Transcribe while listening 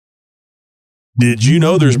Did you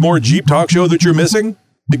know there's more Jeep Talk Show that you're missing?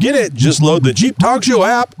 To get it, just load the Jeep Talk Show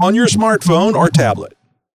app on your smartphone or tablet.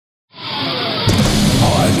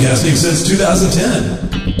 Podcasting since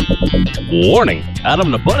 2010. Warning! Out of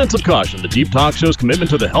an abundance of caution, the Jeep Talk Show's commitment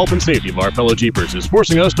to the health and safety of our fellow Jeepers is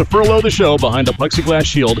forcing us to furlough the show behind a plexiglass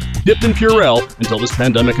shield dipped in Purell until this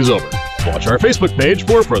pandemic is over. Watch our Facebook page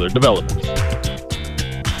for further developments.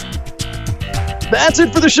 That's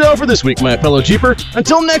it for the show for this week, my fellow Jeeper.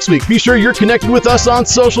 Until next week, be sure you're connected with us on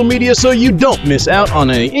social media so you don't miss out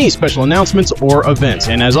on any special announcements or events.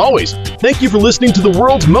 And as always, thank you for listening to the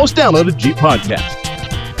world's most downloaded Jeep podcast.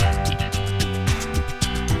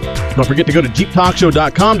 Don't forget to go to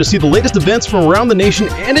JeepTalkShow.com to see the latest events from around the nation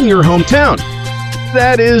and in your hometown.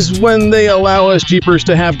 That is when they allow us Jeepers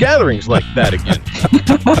to have gatherings like that again.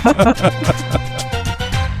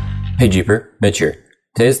 Hey Jeeper, Mitch here.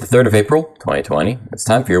 Today is the 3rd of April, 2020. It's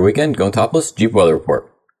time for your weekend Going Topless Jeep Weather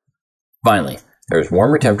Report. Finally, there's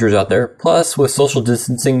warmer temperatures out there, plus with social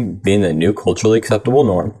distancing being the new culturally acceptable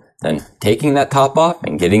norm, then taking that top off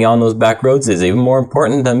and getting on those back roads is even more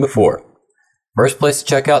important than before. First place to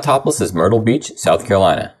check out topless is Myrtle Beach, South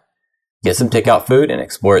Carolina. Get some takeout food and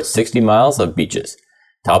explore its 60 miles of beaches.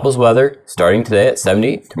 Topless weather starting today at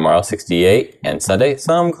 70, tomorrow 68, and Sunday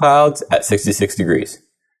some clouds at 66 degrees.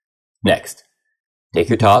 Next, take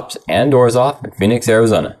your tops and doors off in Phoenix,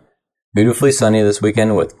 Arizona. Beautifully sunny this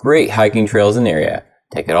weekend with great hiking trails in the area.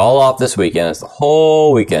 Take it all off this weekend as the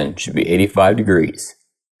whole weekend should be 85 degrees.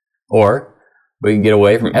 Or, we can get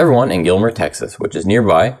away from everyone in Gilmer, Texas, which is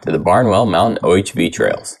nearby to the Barnwell Mountain OHV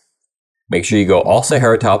trails. Make sure you go all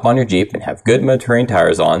Sahara top on your Jeep and have good mid-terrain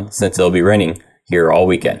tires on since it'll be raining here all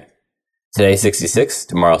weekend. Today 66,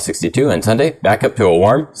 tomorrow 62, and Sunday back up to a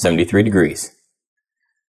warm 73 degrees.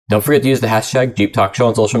 Don't forget to use the hashtag Jeep Talk Show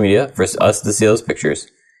on social media for us to see those pictures.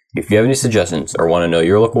 If you have any suggestions or want to know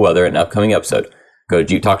your local weather in an upcoming episode, go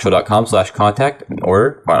to jeeptalkshow.com/contact in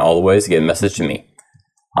order to find all the ways to get a message to me.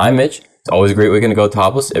 I'm Mitch. It's always a great weekend to go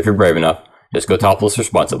topless if you're brave enough. Just go topless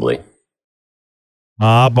responsibly.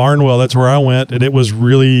 Barnwell, that's where I went, and it was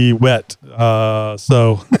really wet.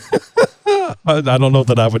 So I don't know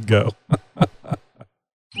that I would go.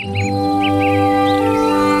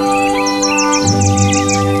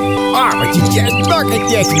 But you just look at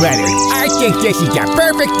this weather. I think this is the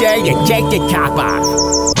perfect day to take the top off.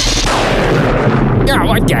 Oh,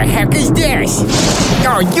 what the heck is this?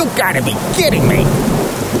 Oh, you gotta be kidding me.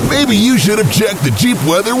 Maybe you should have checked the Jeep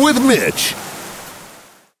weather with Mitch.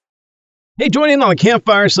 Hey, join in on the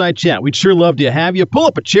Campfire Side Chat. We'd sure love to have you. Pull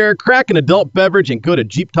up a chair, crack an adult beverage, and go to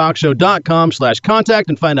jeeptalkshow.com/contact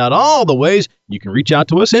and find out all the ways you can reach out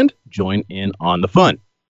to us and join in on the fun.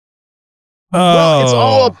 Well, it's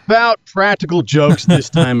all about practical jokes this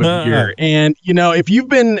time of year. And, you know, if you've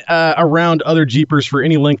been around other Jeepers for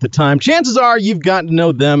any length of time, chances are you've gotten to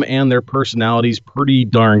know them and their personalities pretty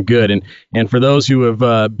darn good. And for those who have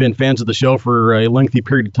been fans of the show for a lengthy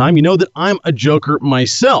period of time, you know that I'm a joker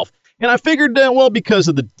myself. And I figured, well, because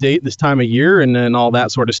of the date, this time of year, and all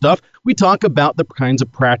that sort of stuff, we talk about the kinds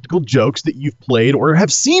of practical jokes that you've played or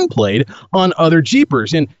have seen played on other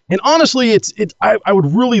Jeepers. And honestly, I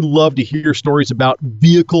would really love to hear stories about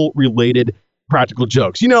vehicle-related practical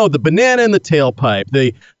jokes. You know, the banana in the tailpipe,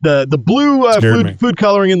 the blue food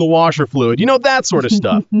coloring in the washer fluid, you know, that sort of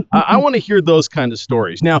stuff. I want to hear those kind of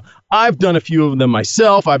stories. Now, I've done a few of them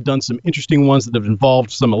myself. I've done some interesting ones that have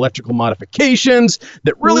involved some electrical modifications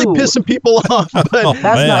that really piss some people off. But that's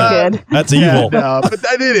not good. That's evil. No, but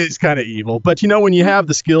it is kind of evil. But you know, when you have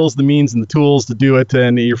the skills, the means, and the tools to do it,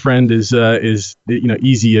 and your friend is you know,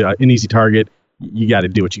 an easy target, you got to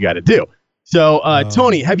do what you got to do. So,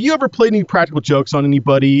 Tony, have you ever played any practical jokes on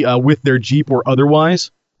anybody with their Jeep or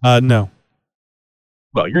otherwise? No.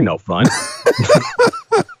 Well, you're no fun.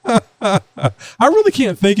 I really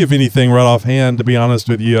can't think of anything right offhand, to be honest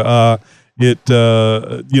with you. You know,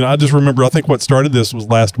 I just remember, I think what started this was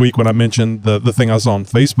last week when I mentioned the thing I saw on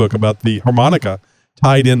Facebook about the harmonica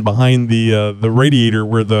tied in behind the radiator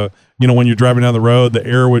where you know, when you're driving down the road, the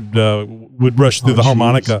air would rush through the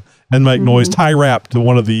harmonica and make noise, tie wrap to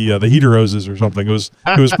one of the heater hoses or something. It was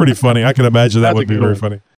pretty funny. I can imagine that would be very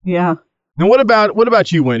funny. Yeah. And what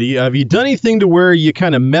about you, Wendy? Have you done anything to where you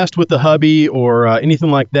kind of messed with the hubby or anything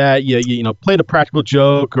like that? You know, played a practical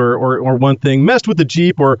joke or one thing, messed with the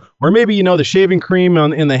Jeep or maybe, you know, the shaving cream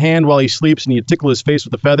in the hand while he sleeps and you tickle his face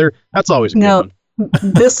with a feather. That's always a good one.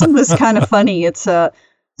 This one was kind of funny. It's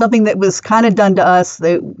something that was kind of done to us.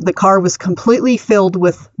 The car was completely filled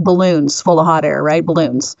with balloons full of hot air, right?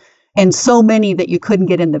 Balloons. And so many that you couldn't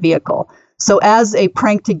get in the vehicle. So as a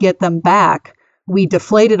prank to get them back, we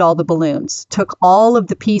deflated all the balloons, took all of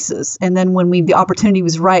the pieces, and then when the opportunity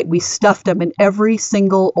was right, we stuffed them in every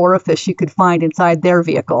single orifice you could find inside their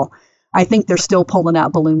vehicle. I think they're still pulling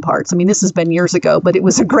out balloon parts. I mean, this has been years ago, but it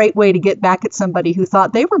was a great way to get back at somebody who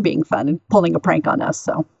thought they were being fun and pulling a prank on us.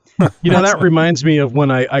 So, that reminds me of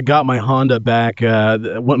when I got my Honda back,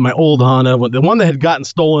 my old Honda, the one that had gotten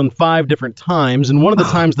stolen 5 different times. And one of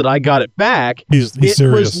the times that I got it back, He's it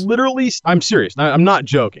serious. was literally, I'm serious. I'm not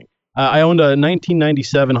joking. I owned a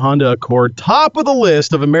 1997 Honda Accord, top of the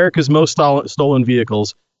list of America's most stolen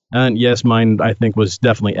vehicles. And yes, mine, I think, was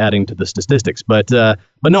definitely adding to the statistics. But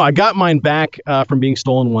no, I got mine back from being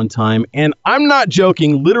stolen one time. And I'm not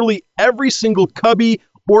joking. Literally every single cubby,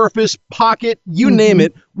 orifice, pocket, you name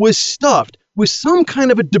it, was stuffed with some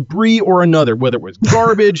kind of a debris or another, whether it was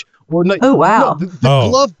garbage or not. Oh, wow. No, the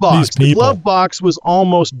glove box. The glove box was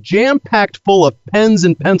almost jam-packed full of pens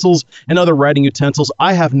and pencils and other writing utensils.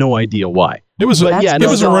 I have no idea why. It was That's it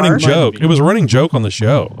was a bizarre. running joke. It was a running joke on the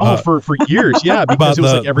show. For years, yeah, because it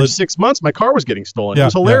was like every 6 months my car was getting stolen. It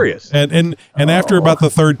was hilarious. Yeah. And after about the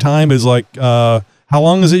third time is like, how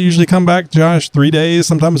long does it usually come back, Josh? 3 days,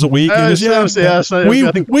 sometimes a week. I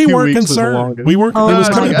think we 2 weren't weeks was the concerned. longest. We weren't. Oh, it was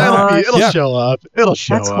my coming God. back. It'll Yeah. show up. It'll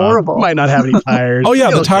show That's up. horrible. Might not have any tires. Oh yeah,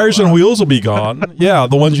 It'll the tires show and up. wheels will be gone. Yeah,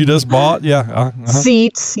 the ones you just bought. Yeah.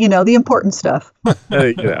 Seats, the important stuff.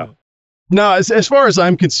 No, as far as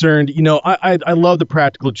I'm concerned, I love the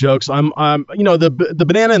practical jokes. I'm the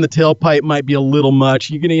banana in the tailpipe might be a little much.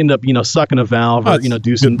 You're gonna end up sucking a valve or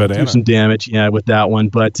do some damage with that one.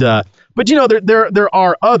 But there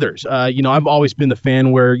are others. I've always been the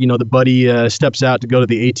fan where the buddy steps out to go to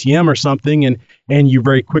the ATM or something, and you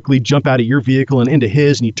very quickly jump out of your vehicle and into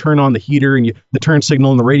his, and you turn on the heater and the turn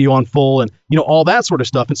signal and the radio on full, and all that sort of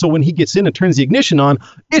stuff. And so when he gets in and turns the ignition on,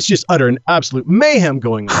 it's just utter and absolute mayhem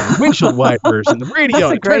going on. Windshield wipers and the radio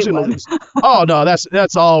and the turn signal. Oh no,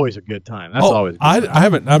 that's always a good time. That's always.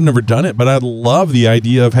 I've never done it, but I love the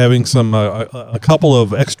idea of having some a couple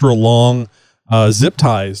of extra long zip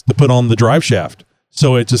ties to put on the drive shaft,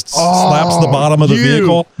 so it just slaps the bottom of the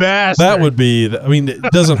vehicle. Bastard. That would be. I mean, it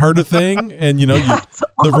doesn't hurt a thing, and That's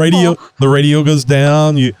the radio goes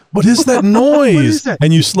down. What is that noise? What is that?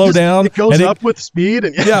 And you slow down. It goes and up with speed,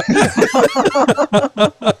 and Yeah.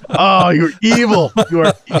 oh, you're evil. You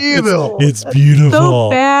are evil. It's beautiful. So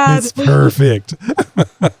bad. It's perfect.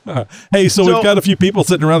 Hey, so we've got a few people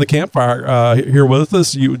sitting around the campfire here with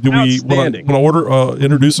us. Do we want to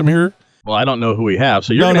introduce them here? Well, I don't know who we have,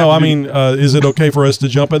 so you're No. I mean, is it okay for us to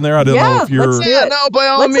jump in there? I don't know if you're. No, by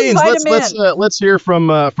all means, let's hear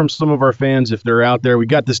from some of our fans if they're out there. We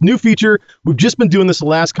got this new feature. We've just been doing this the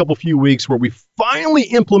last few weeks, where we finally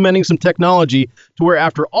implementing some technology to where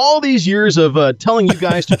after all these years of telling you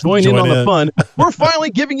guys to join in on the fun, we're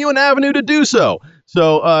finally giving you an avenue to do so.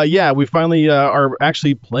 So we finally are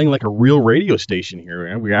actually playing like a real radio station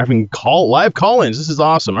here. We're having live call-ins. This is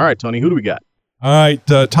awesome. All right, Tony, who do we got? All right,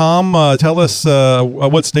 Tom, tell us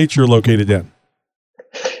what state you're located in.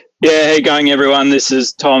 Yeah, hey going everyone. This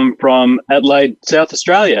is Tom from Adelaide, South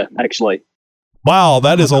Australia, actually. Wow,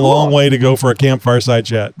 that is a long way to go for a campfire side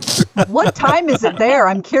chat. What time is it there?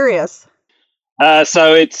 I'm curious.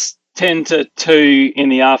 So it's 10 to 2 in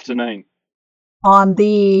the afternoon. On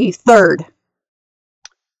the 3rd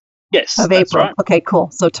Yes, of that's April. right. Okay, cool.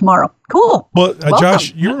 So tomorrow. Cool. Well,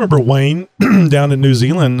 Josh, you remember Wayne down in New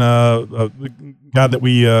Zealand, the guy that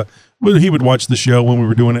he would watch the show when we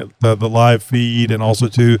were doing it, the live feed, and also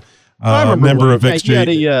a member of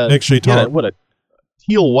XJ Talk. What a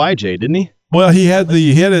teal YJ, didn't he? Well, he had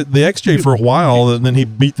the XJ for a while, and then he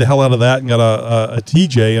beat the hell out of that and got a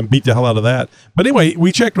TJ and beat the hell out of that. But anyway,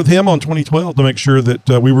 we checked with him on 2012 to make sure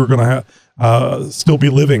that we were going to still be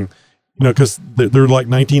living, because they're like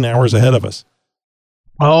 19 hours ahead of us.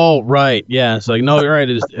 Oh, right. Yeah. It's like, no, you're right.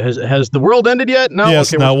 Has the world ended yet? No.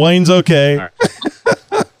 Yes. Okay, now Wayne's okay. All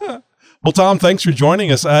right. Well, Tom, thanks for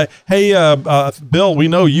joining us. Hey, Bill, we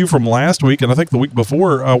know you from last week, and I think the week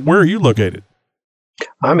before. Where are you located?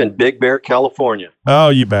 I'm in Big Bear, California. Oh,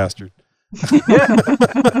 you bastard.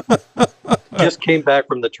 Just came back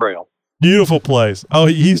from the trail. Beautiful place. Oh,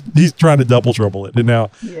 he's trying to double trouble it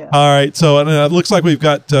now. Yeah. All right. So it looks like we've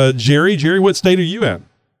got Jerry. Jerry, what state are you in?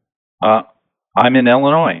 I'm in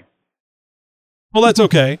Illinois. Well, that's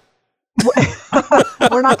okay.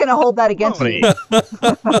 We're not going to hold that against you.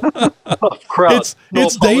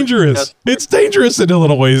 It's dangerous. It's dangerous in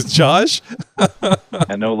Illinois, Josh.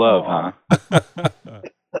 And no love, huh?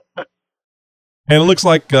 And it looks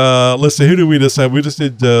like, let's see, who did we just have? We just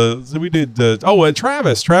did, Travis.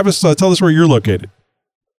 Travis, tell us where you're located.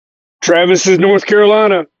 Travis is North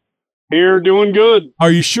Carolina. Here, doing good.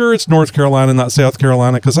 Are you sure it's North Carolina, not South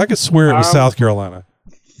Carolina? Because I could swear it was South Carolina.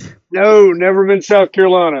 No, never been South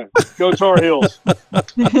Carolina. Go Tar Heels.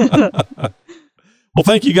 Well,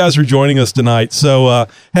 thank you guys for joining us tonight. So,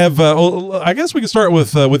 I guess we can start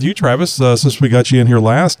with you, Travis, since we got you in here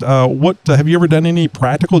last. What have you ever done any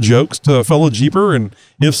practical jokes to a fellow Jeeper, and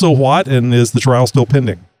if so, what? And is the trial still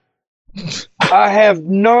pending? I have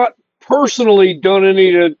not personally done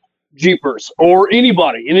any to Jeepers or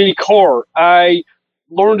anybody in any car. I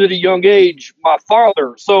learned at a young age. My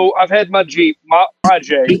father. So I've had my Jeep, my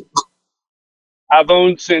J. I've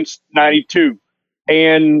owned since '92,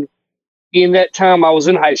 and in that time, I was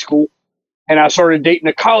in high school, and I started dating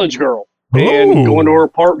a college girl and going to her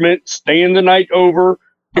apartment, staying the night over,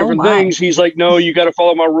 different things. He's like, no, you got to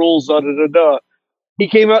follow my rules, da-da-da-da. He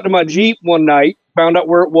came out to my Jeep one night, found out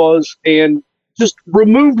where it was, and just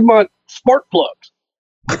removed my spark plugs.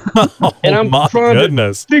 And I'm trying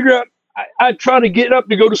to figure out, I try to get up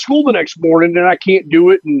to go to school the next morning, and I can't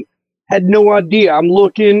do it, and had no idea. I'm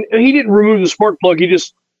looking, and he didn't remove the spark plug. He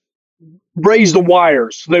just raise the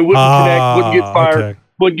wires so they wouldn't connect, wouldn't get fired,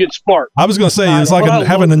 wouldn't get sparked. I was going to say it's like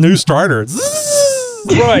having a new starter.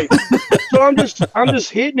 Right. So I'm just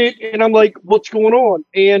hitting it, and I'm like, what's going on?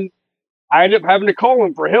 And I ended up having to call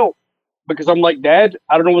him for help because I'm like, Dad,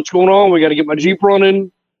 I don't know what's going on. We got to get my Jeep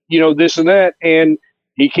running, this and that. And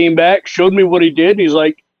he came back, showed me what he did. And he's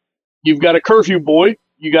like, you've got a curfew, boy.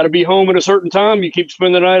 You got to be home at a certain time. You keep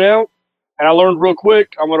spending the night out. And I learned real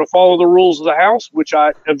quick, I'm going to follow the rules of the house, which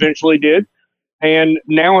I eventually did. And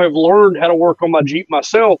now I've learned how to work on my Jeep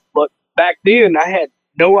myself. But back then, I had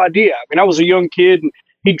no idea. I mean, I was a young kid, and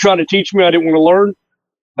he'd try to teach me. I didn't want to learn.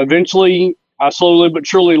 Eventually, I slowly but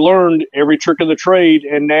surely learned every trick of the trade.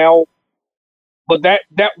 And now, but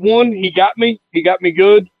that one, he got me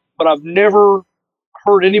good. But I've never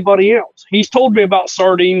heard anybody else. He's told me about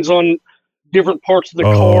sardines on different parts of the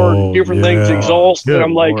car and different things, exhaust. Good and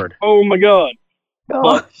I'm Lord. Like, oh my God.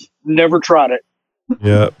 But never tried it.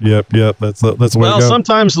 Yep. That's the way to go.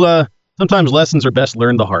 Sometimes lessons are best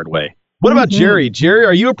learned the hard way. What about Jerry? Jerry,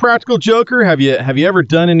 are you a practical joker? Have you ever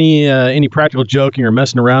done any practical joking or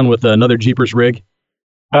messing around with another Jeepers rig?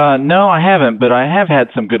 No, I haven't, but I have had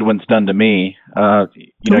some good ones done to me.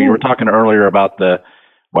 You were talking earlier about the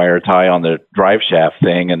wire tie on the drive shaft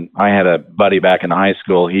thing, and I had a buddy back in high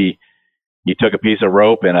school. He took a piece of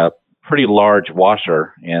rope and a pretty large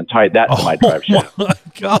washer and tied that to my drive shaft. Oh, my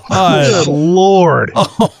God. Good Lord.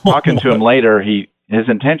 Talking to him later, his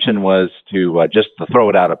intention was to just to throw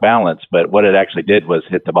it out of balance, but what it actually did was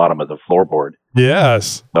hit the bottom of the floorboard.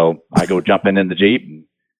 Yes. So I go jumping in the Jeep and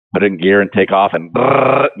put it in gear and take off, and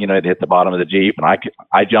it hit the bottom of the Jeep, and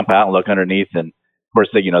I jump out and look underneath, and of course,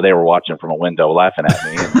 they were watching from a window laughing at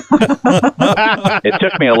me. It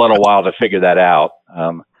took me a little while to figure that out.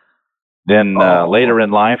 Then later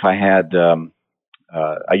in life, I had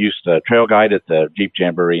I used to trail guide at the Jeep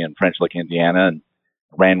Jamboree in French Lick, Indiana, and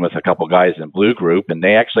ran with a couple guys in Blue Group, and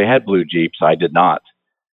they actually had blue Jeeps. I did not.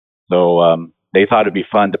 So they thought it'd be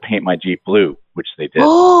fun to paint my Jeep blue, which they did.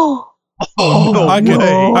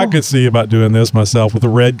 I could see about doing this myself with the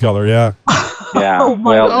red color. Yeah.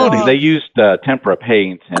 Yeah. They used tempera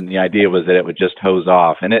paint, and the idea was that it would just hose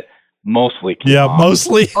off, and it mostly came off.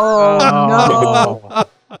 Mostly. Oh, no.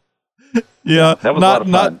 Yeah, that was a lot of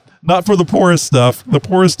fun. Not for the poorest stuff. The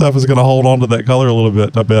poorest stuff is going to hold on to that color a little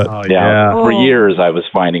bit, I bet. Oh, yeah. For years, I was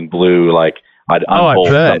finding blue, like I'd unfold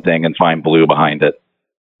something and find blue behind it.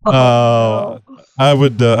 I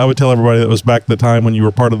would tell everybody that was back at the time when you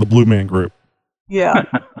were part of the Blue Man Group. Yeah.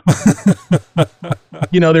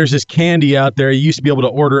 There's this candy out there. You used to be able to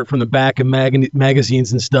order it from the back of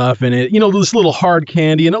magazines and stuff. And it, this little hard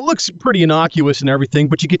candy, and it looks pretty innocuous and everything,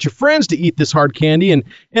 but you get your friends to eat this hard candy. And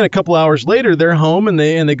a couple hours later, they're home and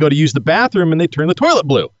they go to use the bathroom and they turn the toilet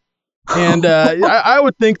blue. And I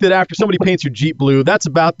would think that after somebody paints your Jeep blue, that's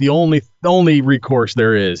about the only recourse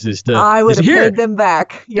there is to. I would have paid them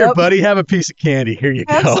back. Yep. Here, buddy, have a piece of candy. Here you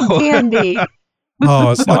have go. Some candy.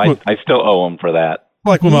 It's like I still owe them for that.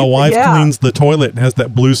 Like when my wife cleans the toilet and has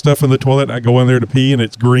that blue stuff in the toilet, and I go in there to pee and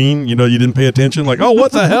it's green. You didn't pay attention. Like, oh,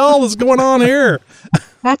 what the hell is going on here?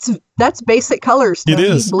 That's basic colors. It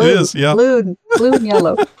is. Blue, it is. Yeah. Blue and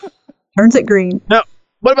yellow. Turns it green. Now,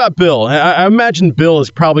 what about Bill? I imagine Bill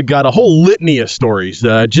has probably got a whole litany of stories,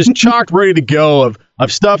 just chocked ready to go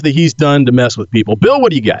of stuff that he's done to mess with people. Bill,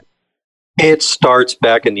 what do you got? It starts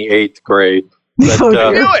back in the 8th grade. But,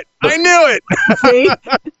 I knew it.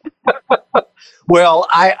 Well,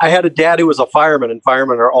 I had a dad who was a fireman, and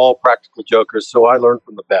firemen are all practical jokers, so I learned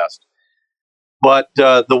from the best. But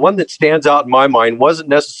the one that stands out in my mind wasn't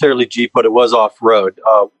necessarily Jeep, but it was off-road.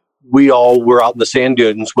 we all were out in the sand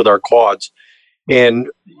dunes with our quads. And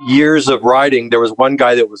years of riding, there was one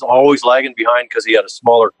guy that was always lagging behind because he had a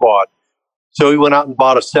smaller quad. So he went out and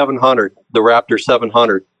bought a 700, the Raptor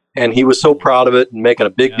 700, and he was so proud of it and making a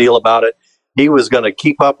big deal about it. He was going to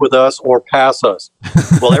keep up with us or pass us.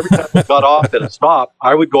 Well, every time we got off at a stop,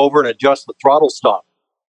 I would go over and adjust the throttle stop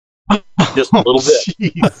just a little bit.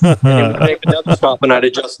 And he would make another stop, and I'd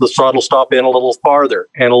adjust the throttle stop in a little farther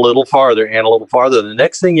and a little farther and a little farther. The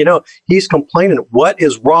next thing you know, he's complaining, what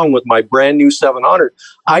is wrong with my brand new 700?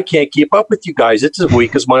 I can't keep up with you guys. It's as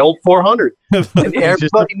weak as my old 400. And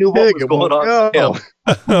everybody knew what was going on with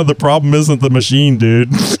him. The problem isn't the machine, dude.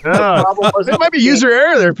 It might be user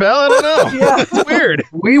error there, pal. I don't know. Yeah, it's weird.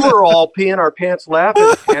 We were all peeing our pants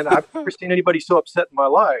laughing, and I've never seen anybody so upset in my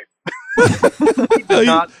life. He did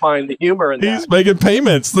not find the humor in that. He's making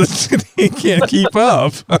payments that he can't keep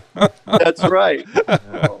up. That's right.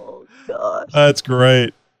 Oh, gosh. That's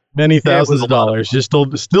great. Many thousands of dollars, just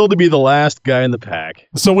still to be the last guy in the pack.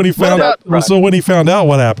 So when he found out,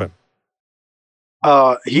 what happened?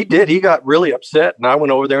 He did. He got really upset, and I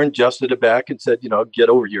went over there and adjusted it back and said, get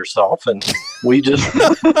over yourself. And we just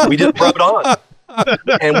rode on,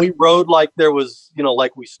 and we rode like there was,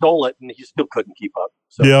 like we stole it, and he still couldn't keep up.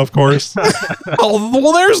 So. Yeah, of course.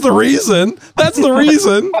 Well, there's the reason. That's the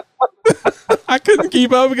reason. I couldn't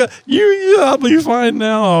keep up. I'll be fine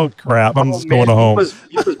now. Oh crap! I'm just going home.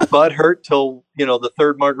 He was butthurt till the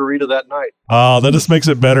third margarita that night. Oh, that just makes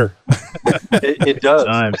it better. It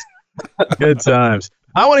does. Good times.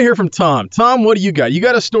 I want to hear from Tom. Tom, what do you got? You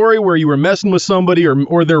got a story where you were messing with somebody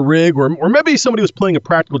or their rig, or maybe somebody was playing a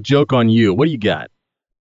practical joke on you. What do you got?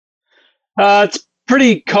 It's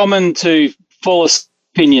pretty common to fall asleep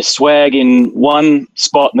in your swag in one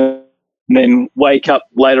spot and then wake up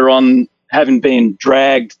later on having been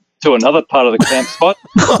dragged to another part of the camp spot.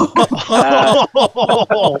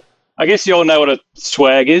 I guess you all know what a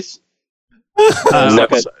swag is.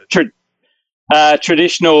 Like a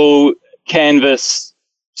traditional canvas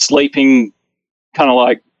sleeping kind of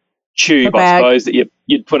like tube, I suppose, that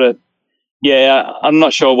you'd put I'm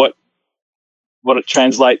not sure what it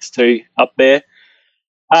translates to up there.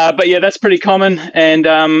 But yeah, that's pretty common. And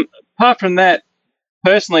apart from that,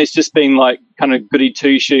 personally, it's just been like kind of goody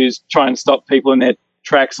two shoes, try and stop people in their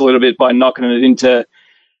tracks a little bit by knocking it into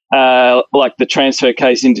like the transfer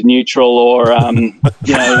case into neutral, or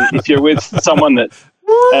if you're with someone that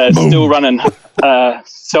still running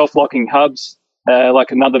self-locking hubs,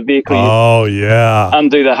 like another vehicle. Oh yeah,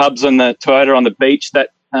 undo the hubs on the Toyota on the beach.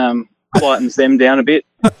 That quietens them down a bit.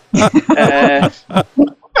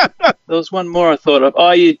 There was one more I thought of.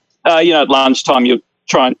 At lunchtime you'll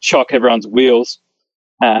try and chock everyone's wheels.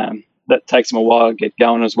 That takes them a while to get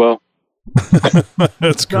going as well.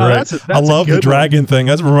 That's great. That's I love the dragon thing.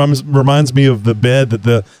 That reminds me of the bed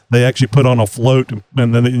that they actually put on a float,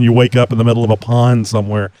 and then you wake up in the middle of a pond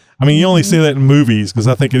somewhere. I mean, you only see that in movies because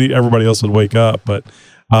I think everybody else would wake up. But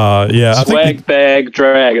swag bag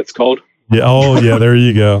drag, it's called. Yeah. Oh yeah. There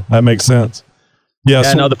you go. That makes sense.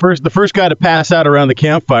 Yeah, no, the first guy to pass out around the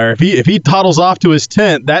campfire, if he toddles off to his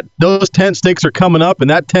tent, those tent stakes are coming up, and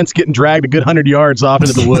that tent's getting dragged a good 100 yards off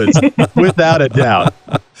into the woods, without a doubt.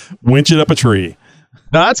 Winch it up a tree.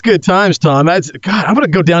 No, that's good times, Tom. I'm going to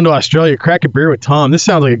go down to Australia, crack a beer with Tom. This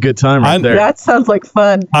sounds like a good time there. That sounds like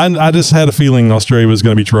fun. I just had a feeling Australia was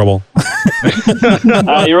going to be trouble.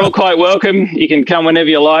 You're all quite welcome. You can come whenever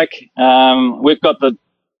you like. We've got the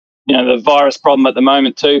virus problem at the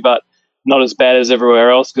moment too, but not as bad as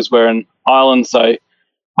everywhere else because we're an island. So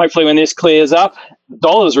hopefully when this clears up, the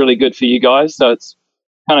dollar's really good for you guys. So it's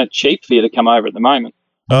kind of cheap for you to come over at the moment.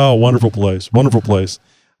 Oh, wonderful place. Wonderful place.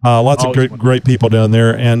 Lots of great people down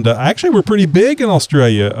there. And actually, we're pretty big in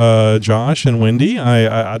Australia, Josh and Wendy.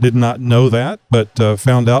 I did not know that, but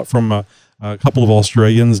found out from a couple of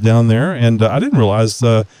Australians down there. And I didn't realize,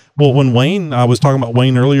 when I was talking about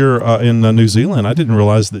Wayne earlier in New Zealand, I didn't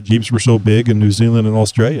realize that Jeeps were so big in New Zealand and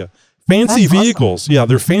Australia. Fancy vehicles. Awesome. Yeah,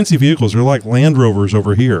 they're fancy vehicles. They're like Land Rovers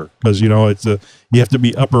over here because, it's you have to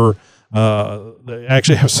be upper. They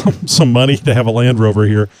actually have some money to have a Land Rover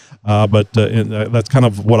here, but that's kind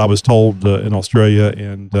of what I was told in Australia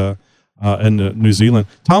and New Zealand.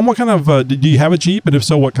 Tom, what kind of do you have a Jeep, and if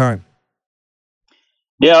so, what kind?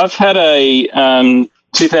 Yeah, I've had a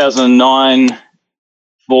 2009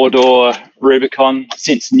 four-door Rubicon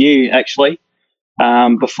since new, actually.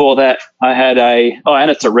 Before that, I had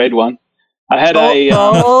and it's a red one. I had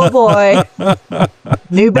oh boy,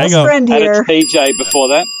 new best friend here. I had a TJ before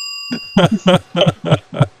that.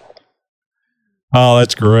 Oh,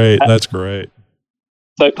 that's great. That's great.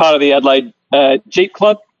 So part of the Adelaide Jeep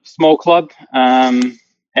Club, small club. And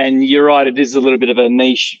you're right, it is a little bit of a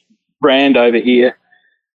niche brand over here.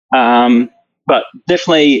 But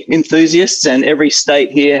definitely enthusiasts, and every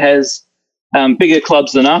state here has bigger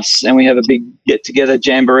clubs than us, and we have a big get-together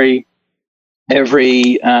jamboree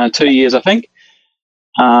every 2 years, I think.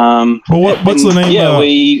 Well, what's the name? Yeah,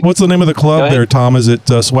 what's the name of the club there, Tom? Is it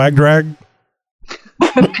Swag Drag?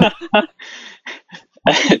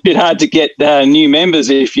 A bit hard to get new members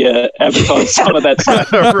if you advertise some of that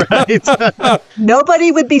stuff. Right.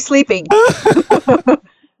 Nobody would be sleeping.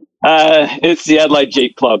 It's the Adelaide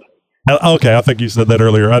Jeep Club. Okay, I think you said that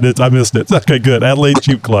earlier. I missed it. Okay, good. Adelaide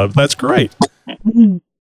Jeep Club. That's great.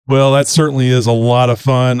 Well, that certainly is a lot of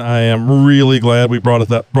fun. I am really glad we brought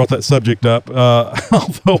that subject up.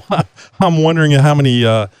 Although I'm wondering how many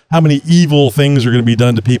evil things are going to be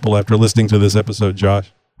done to people after listening to this episode,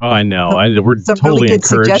 Josh. Oh, I know. We're Some totally really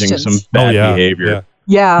good encouraging some bad behavior.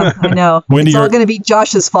 Yeah, I know. Wendy, it's all going to be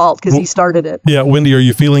Josh's fault because he started it. Yeah, Wendy, are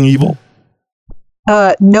you feeling evil?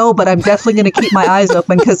 No, but I'm definitely going to keep my eyes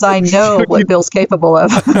open because I know what Bill's capable of.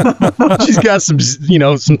 She's got some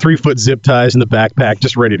 3-foot zip ties in the backpack,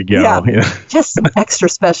 just ready to go. Yeah, you know? Just some extra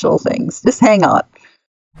special things. Just hang on.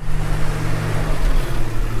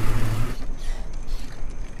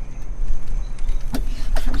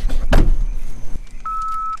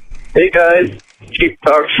 Hey guys, Jeep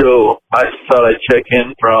Talk Show. I just thought I'd check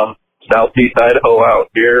in from Southeast Idaho out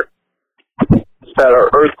here. Just had our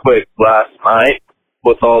earthquake last night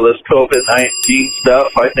with all this COVID-19 stuff.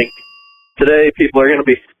 I think today people are going to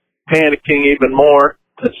be panicking even more.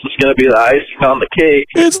 It's just going to be the icing on the cake.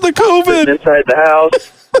 It's the COVID! Sitting inside the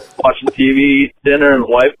house, watching TV, dinner, and the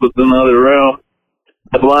wife was in another room.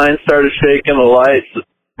 The blinds started shaking, the lights,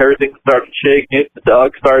 everything started shaking. The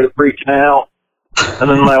dog started freaking out. And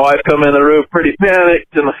then my wife come in the room pretty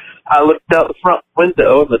panicked, and I looked out the front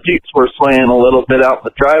window, and the Jeeps were swaying a little bit out in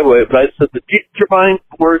the driveway, but I said, the Jeeps are fine,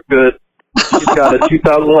 we're good. She's got a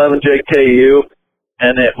 2011 JKU,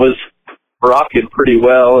 and it was rocking pretty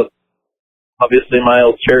well. Obviously, my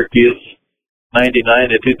old Cherokee is 99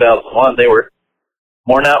 to 2001. They were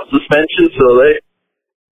worn out suspensions, so they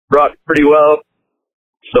rocked pretty well.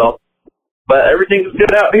 So, but everything's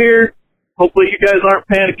good out here. Hopefully you guys aren't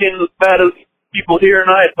panicking as bad as people here in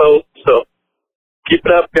Idaho. So, keep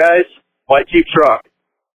it up, guys. White Jeeps rock.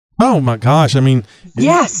 Oh my gosh! I mean,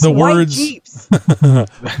 yes, the white words. Jeeps.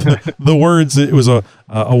 The words. It was a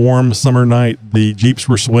warm summer night. The Jeeps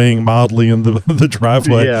were swaying mildly in the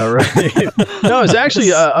driveway. Yeah, right. No, it was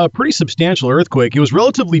actually a pretty substantial earthquake. It was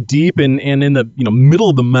relatively deep and in the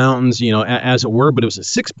middle of the mountains, as it were. But it was a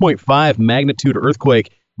 6.5 magnitude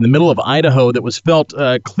earthquake in the middle of Idaho that was felt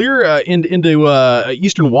clear into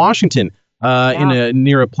eastern Washington,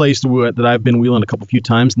 near a place that I've been wheeling a few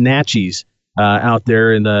times, Natchez. Out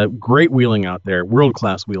there, and great wheeling out there,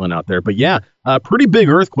 world-class wheeling out there. But yeah, a pretty big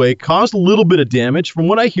earthquake, caused a little bit of damage. From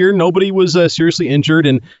what I hear, nobody was seriously injured,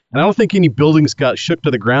 and I don't think any buildings got shook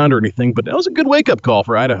to the ground or anything, but that was a good wake-up call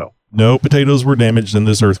for Idaho. No potatoes were damaged in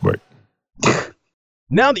this earthquake.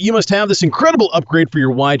 Now that you must have this incredible upgrade for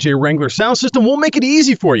your YJ Wrangler sound system, we'll make it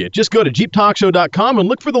easy for you. Just go to JeepTalkShow.com and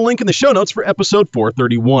look for the link in the show notes for episode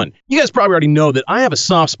 431. You guys probably already know that I have a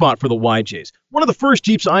soft spot for the YJs. One of the first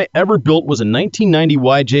Jeeps I ever built was a 1990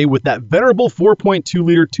 YJ with that venerable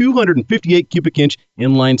 4.2-liter, 258 cubic inch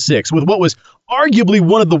inline six, with what was arguably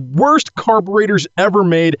one of the worst carburetors ever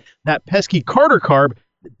made, that pesky Carter carb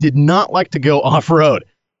that did not like to go off-road.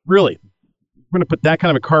 Really, we're going to put that kind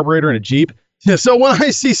of a carburetor in a Jeep? Yeah, so when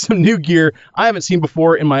I see some new gear I haven't seen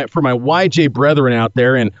before for my YJ brethren out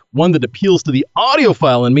there, and one that appeals to the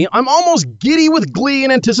audiophile in me, I'm almost giddy with glee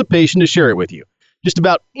and anticipation to share it with you. Just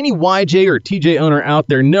about any YJ or TJ owner out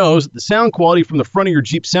there knows that the sound quality from the front of your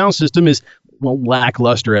Jeep sound system is,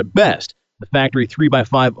 lackluster at best. The factory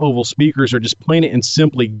 3x5 oval speakers are just plain and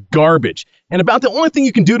simply garbage. And about the only thing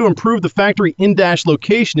you can do to improve the factory in-dash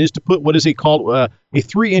location is to put what is called a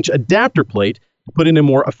 3-inch adapter plate to put in a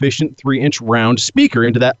more efficient 3-inch round speaker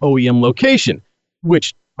into that OEM location,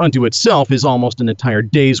 which unto itself is almost an entire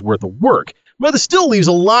day's worth of work. But it still leaves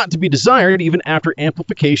a lot to be desired even after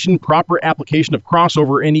amplification, proper application of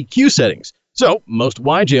crossover and EQ settings. So most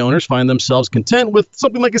YJ owners find themselves content with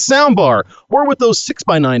something like a soundbar or with those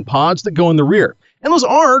 6x9 pods that go in the rear. And those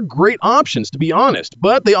are great options, to be honest,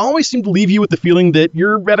 but they always seem to leave you with the feeling that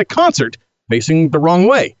you're at a concert facing the wrong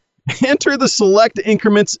way. Enter the Select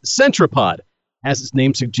Increments Centrapod. As its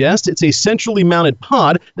name suggests, it's a centrally mounted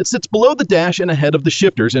pod that sits below the dash and ahead of the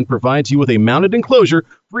shifters and provides you with a mounted enclosure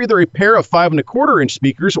for either a pair of 5.25-inch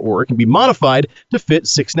speakers, or it can be modified to fit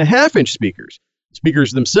 6.5-inch speakers. The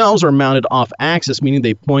speakers themselves are mounted off-axis, meaning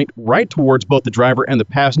they point right towards both the driver and the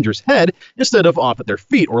passenger's head instead of off at their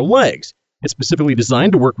feet or legs. It's specifically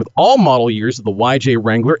designed to work with all model years of the YJ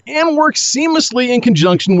Wrangler and works seamlessly in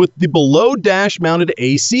conjunction with the below dash mounted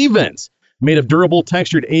AC vents. Made of durable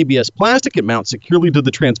textured ABS plastic, it mounts securely to the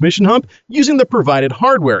transmission hump using the provided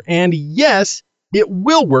hardware. And yes, it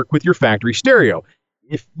will work with your factory stereo.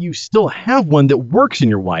 If you still have one that works in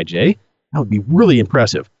your YJ, that would be really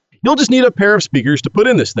impressive. You'll just need a pair of speakers to put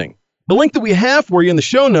in this thing. The link that we have for you in the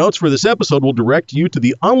show notes for this episode will direct you to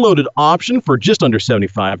the unloaded option for just under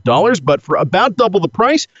 $75, but for about double the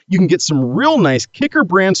price, you can get some real nice Kicker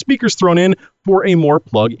brand speakers thrown in for a more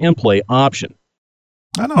plug-and-play option.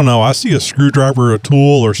 I don't know. I see a screwdriver, a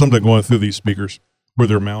tool, or something going through these speakers where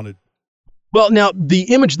they're mounted. Well, now the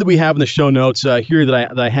image that we have in the show notes here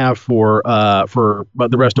that I have for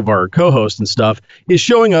the rest of our co-hosts and stuff is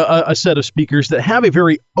showing a set of speakers that have a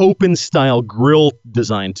very open style grill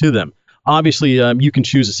design to them. Obviously, you can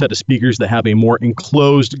choose a set of speakers that have a more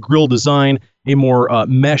enclosed grill design, a more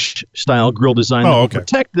mesh-style grill design that will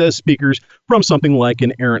protect the speakers from something like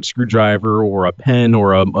an errant screwdriver or a pen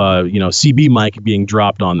or a CB mic being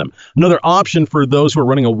dropped on them. Another option for those who are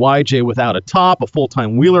running a YJ without a top, a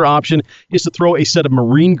full-time wheeler option, is to throw a set of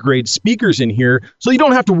marine-grade speakers in here so you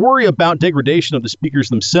don't have to worry about degradation of the speakers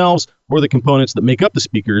themselves or the components that make up the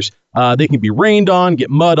speakers. They can be rained on,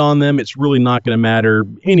 get mud on them. It's really not going to matter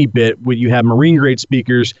any bit. When you have marine-grade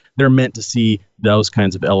speakers, they're meant to see those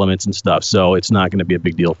kinds of elements and stuff, so it's not going to be a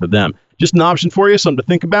big deal for them. Just an option for you, something to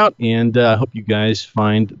think about, and hope you guys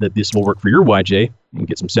find that this will work for your YJ and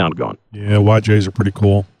get some sound going. Yeah, YJs are pretty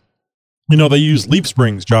cool. You know, they use leaf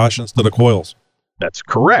springs, Josh, instead of coils. That's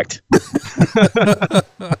correct. You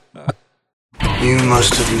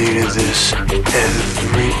must have needed this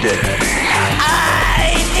every day.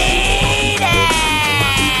 I need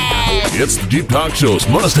it! It's the Jeep Talk Show's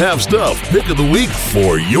must-have stuff pick of the week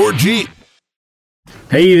for your Jeep.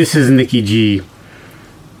 Hey, this is Nicky G.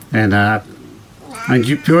 And I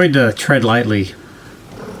enjoyed the Tread Lightly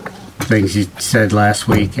things you said last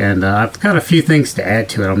week, and I've got a few things to add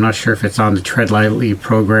to it. I'm not sure if it's on the Tread Lightly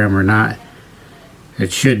program or not.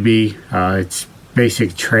 It should be. It's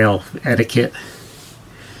basic trail etiquette.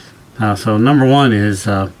 So number one is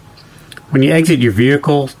when you exit your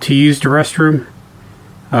vehicle to use the restroom,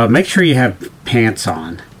 make sure you have pants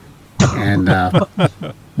on. And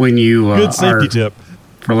when you good safety tip,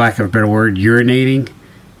 for lack of a better word, urinating,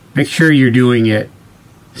 make sure you're doing it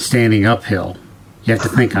standing uphill. You have to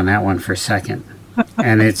think on that one for a second.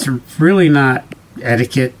 And it's really not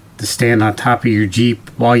etiquette to stand on top of your Jeep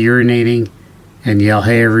while urinating and yell,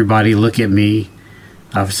 "Hey, everybody, look at me."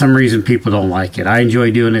 For some reason, people don't like it. I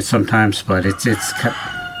enjoy doing it sometimes, but it's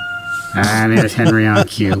and there's Henry on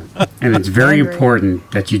cue. And it's very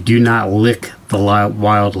important that you do not lick the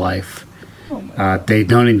wildlife. They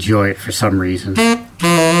don't enjoy it for some reason. All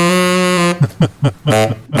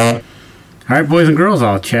right, boys and girls,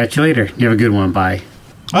 I'll chat you later. You have a good one. Bye.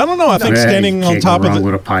 I don't know. I think standing on top of the...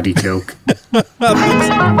 with a potty joke. I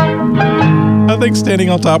think standing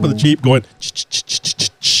on top of the Jeep going...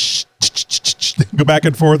 go back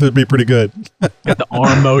and forth would be pretty good. Got the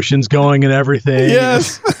arm motions going and everything.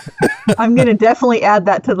 Yes. I'm going to definitely add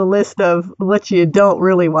that to the list of what you don't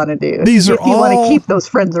really want to do. These are if you want to keep those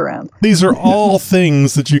friends around. These are all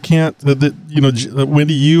things that you can't,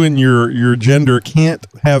 Wendy, you and your gender can't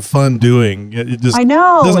have fun doing. It just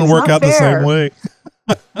doesn't work out the same way.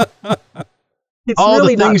 It's all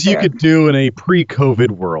really the things not you fair. could do in a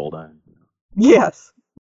pre-COVID world. Yes.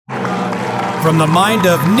 From the mind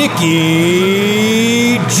of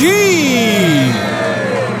Nicky G.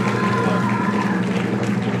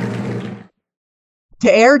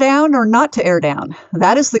 To air down or not to air down?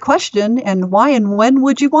 That is the question, and why and when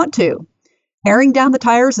would you want to? Airing down the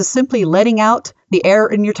tires is simply letting out the air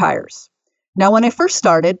in your tires. Now, when I first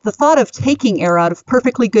started, the thought of taking air out of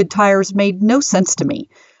perfectly good tires made no sense to me.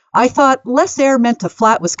 I thought less air meant a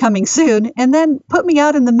flat was coming soon, and then put me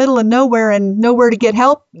out in the middle of nowhere and nowhere to get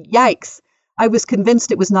help? Yikes. I was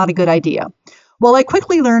convinced it was not a good idea. Well, I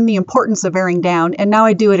quickly learned the importance of airing down, and now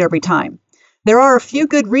I do it every time. There are a few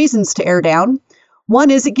good reasons to air down.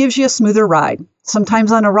 One is it gives you a smoother ride.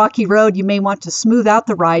 Sometimes on a rocky road, you may want to smooth out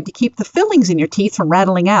the ride to keep the fillings in your teeth from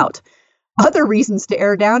rattling out. Other reasons to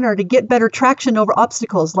air down are to get better traction over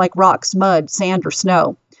obstacles like rocks, mud, sand, or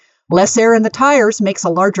snow. Less air in the tires makes a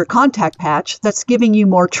larger contact patch that's giving you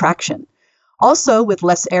more traction. Also, with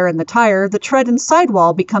less air in the tire, the tread and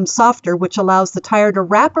sidewall becomes softer, which allows the tire to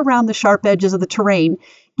wrap around the sharp edges of the terrain,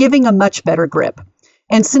 giving a much better grip.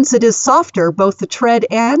 And since it is softer, both the tread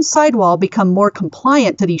and sidewall become more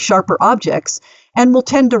compliant to these sharper objects and will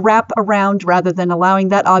tend to wrap around rather than allowing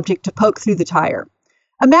that object to poke through the tire.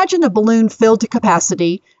 Imagine a balloon filled to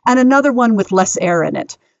capacity and another one with less air in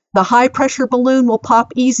it. The high pressure balloon will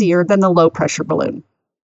pop easier than the low pressure balloon.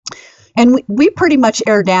 And we pretty much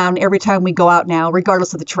air down every time we go out now,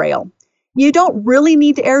 regardless of the trail. You don't really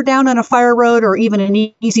need to air down on a fire road or even an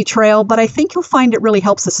easy trail, but I think you'll find it really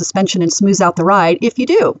helps the suspension and smooths out the ride if you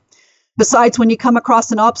do. Besides, when you come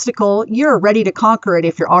across an obstacle, you're ready to conquer it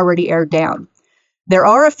if you're already aired down. There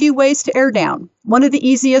are a few ways to air down. One of the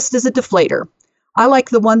easiest is a deflator. I like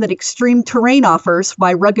the one that Extreme Terrain offers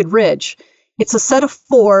by Rugged Ridge. It's a set of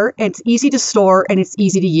 4, and it's easy to store and it's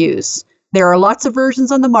easy to use. There are lots of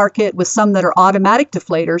versions on the market with some that are automatic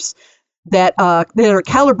deflators that are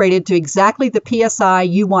calibrated to exactly the PSI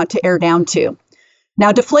you want to air down to.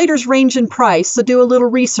 Now, deflators range in price, so do a little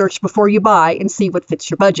research before you buy and see what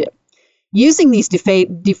fits your budget. Using these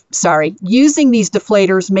deflators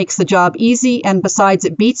makes the job easy, and besides,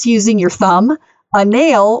 it beats using your thumb, a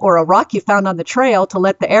nail, or a rock you found on the trail to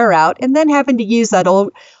let the air out, and then having to use that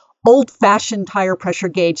old-fashioned tire pressure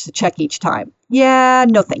gauge to check each time. Yeah,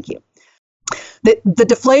 no thank you. The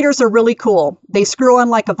deflators are really cool. They screw on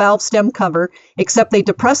like a valve stem cover, except they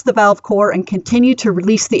depress the valve core and continue to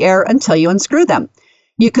release the air until you unscrew them.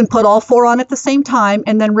 You can put all 4 on at the same time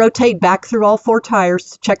and then rotate back through all 4 tires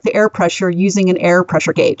to check the air pressure using an air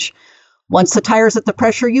pressure gauge. Once the tire's at the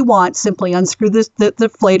pressure you want, simply unscrew the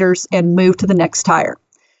deflators and move to the next tire.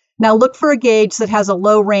 Now look for a gauge that has a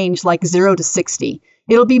low range like 0 to 60.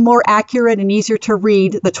 It'll be more accurate and easier to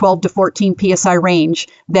read the 12 to 14 PSI range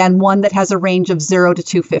than one that has a range of 0 to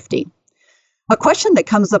 250. A question that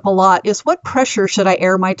comes up a lot is, what pressure should I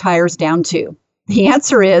air my tires down to? The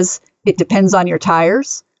answer is, it depends on your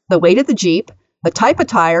tires, the weight of the Jeep, the type of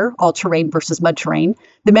tire, all-terrain versus mud-terrain,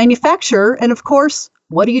 the manufacturer, and of course,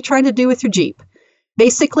 what are you trying to do with your Jeep?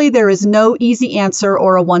 Basically, there is no easy answer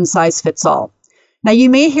or a one-size-fits-all. Now,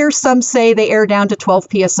 you may hear some say they air down to 12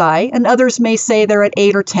 PSI, and others may say they're at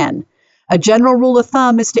 8 or 10. A general rule of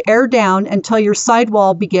thumb is to air down until your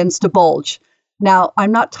sidewall begins to bulge. Now,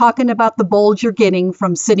 I'm not talking about the bulge you're getting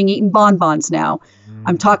from sitting eating bonbons now.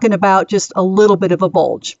 I'm talking about just a little bit of a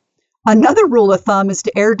bulge. Another rule of thumb is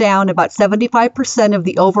to air down about 75% of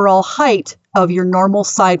the overall height of your normal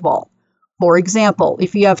sidewall. For example,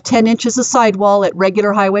 if you have 10 inches of sidewall at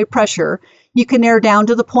regular highway pressure, you can air down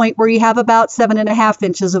to the point where you have about 7.5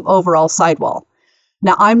 inches of overall sidewall.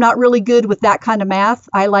 Now, I'm not really good with that kind of math.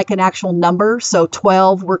 I like an actual number, so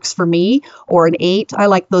 12 works for me, or an 8. I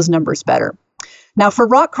like those numbers better. Now, for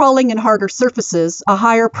rock crawling and harder surfaces, a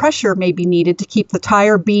higher pressure may be needed to keep the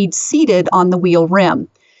tire bead seated on the wheel rim.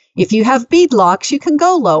 If you have bead locks, you can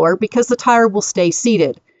go lower because the tire will stay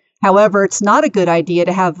seated. However, it's not a good idea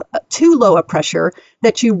to have too low a pressure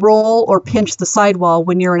that you roll or pinch the sidewall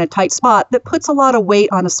when you're in a tight spot that puts a lot of weight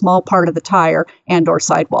on a small part of the tire and or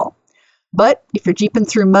sidewall. But if you're jeeping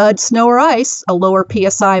through mud, snow, or ice, a lower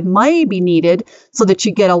PSI might be needed so that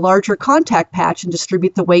you get a larger contact patch and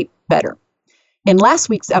distribute the weight better. In last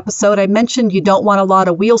week's episode, I mentioned you don't want a lot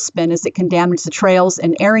of wheel spin as it can damage the trails,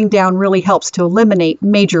 and airing down really helps to eliminate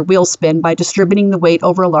major wheel spin by distributing the weight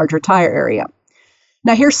over a larger tire area.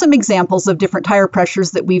 Now, here's some examples of different tire pressures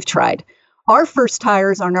that we've tried. Our first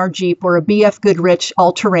tires on our Jeep were a BF Goodrich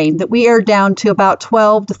all-terrain that we aired down to about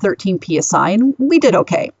 12 to 13 PSI, and we did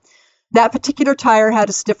okay. That particular tire had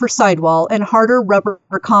a stiffer sidewall and harder rubber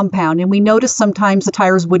compound, and we noticed sometimes the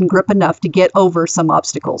tires wouldn't grip enough to get over some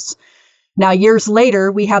obstacles. Now, years later,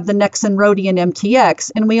 we have the Nexen Roadian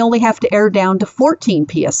MTX, and we only have to air down to 14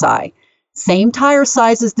 PSI. Same tire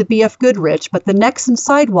size as the BF Goodrich, but the Nexen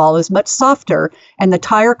sidewall is much softer, and the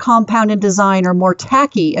tire compound and design are more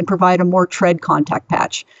tacky and provide a more tread contact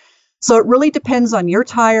patch. So it really depends on your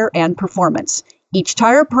tire and performance. Each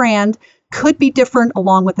tire brand could be different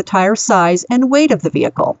along with the tire size and weight of the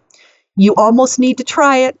vehicle. You almost need to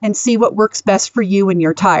try it and see what works best for you and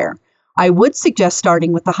your tire. I would suggest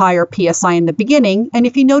starting with the higher PSI in the beginning, and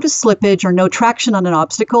if you notice slippage or no traction on an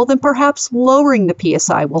obstacle, then perhaps lowering the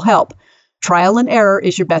PSI will help. Trial and error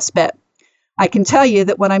is your best bet. I can tell you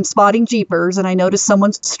that when I'm spotting Jeepers and I notice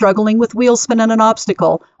someone's struggling with wheel spin on an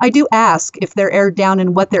obstacle, I do ask if they're aired down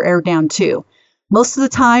and what they're aired down to. Most of the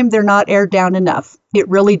time, they're not aired down enough. It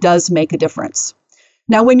really does make a difference.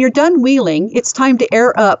 Now, when you're done wheeling, it's time to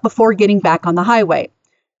air up before getting back on the highway.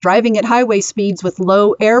 Driving at highway speeds with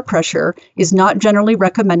low air pressure is not generally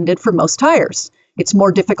recommended for most tires. It's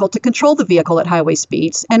more difficult to control the vehicle at highway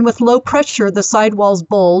speeds, and with low pressure, the sidewalls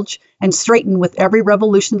bulge and straighten with every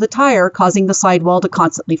revolution of the tire, causing the sidewall to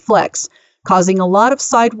constantly flex, causing a lot of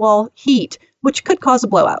sidewall heat, which could cause a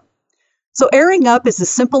blowout. So airing up is as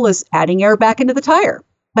simple as adding air back into the tire.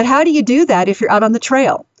 But how do you do that if you're out on the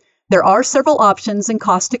trail? There are several options and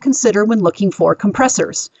costs to consider when looking for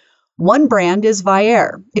compressors. One brand is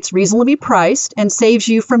Viair. It's reasonably priced and saves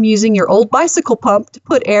you from using your old bicycle pump to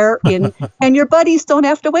put air in, and your buddies don't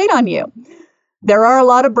have to wait on you. There are a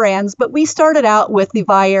lot of brands, but we started out with the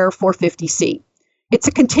Viair 450C. It's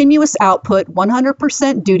a continuous output,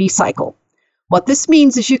 100% duty cycle. What this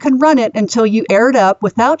means is you can run it until you air it up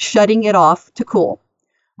without shutting it off to cool.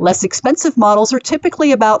 Less expensive models are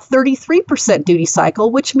typically about 33% duty cycle,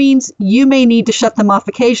 which means you may need to shut them off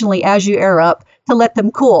occasionally as you air up to let them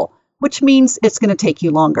cool, which means it's going to take you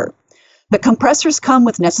longer. The compressors come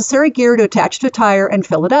with necessary gear to attach to a tire and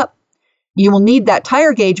fill it up. You will need that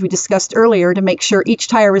tire gauge we discussed earlier to make sure each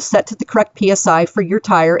tire is set to the correct PSI for your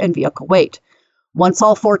tire and vehicle weight. Once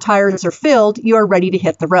all 4 tires are filled, you are ready to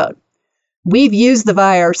hit the road. We've used the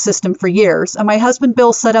Viair system for years, and my husband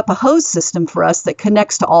Bill set up a hose system for us that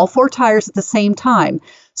connects to all 4 tires at the same time,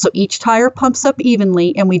 so each tire pumps up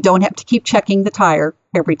evenly and we don't have to keep checking the tire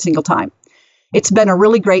every single time. It's been a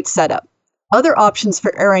really great setup. Other options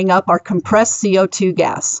for airing up are compressed CO2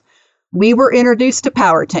 gas. We were introduced to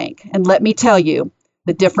Power Tank, and let me tell you,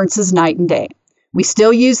 the difference is night and day. We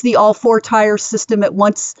still use the all 4 tire system at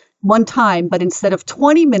one time, but instead of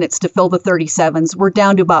 20 minutes to fill the 37s, we're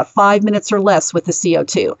down to about 5 minutes or less with the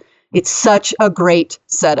CO2. It's such a great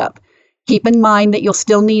setup. Keep in mind that you'll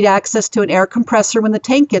still need access to an air compressor when the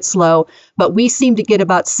tank gets low, but we seem to get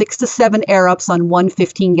about 6 to 7 air ups on one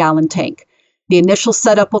 15-gallon tank. The initial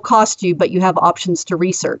setup will cost you, but you have options to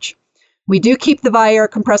research. We do keep the Viair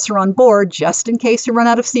compressor on board just in case you run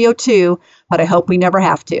out of CO2, but I hope we never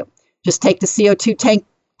have to. Just take the CO2 tank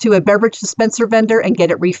to a beverage dispenser vendor and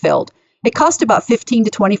get it refilled. It costs about $15 to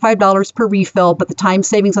 $25 per refill, but the time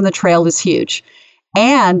savings on the trail is huge.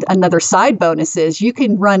 And another side bonus is you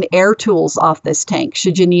can run air tools off this tank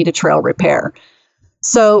should you need a trail repair.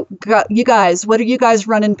 So you guys, what are you guys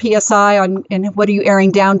running PSI on, and what are you airing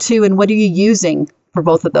down to, and what are you using for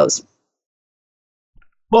both of those?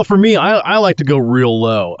 Well, for me, I like to go real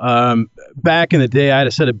low. Back in the day, I had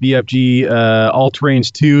a set of BFG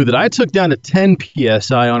All-Terrains 2 that I took down to 10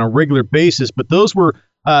 PSI on a regular basis, but those were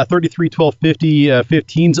 33 1250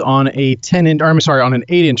 15s on a 10-inch, on an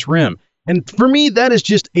 8-inch rim. And for me, that is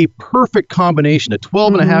just a perfect combination. A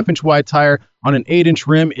 12.5-inch wide tire on an 8-inch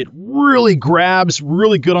rim. It really grabs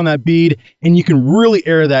really good on that bead, and you can really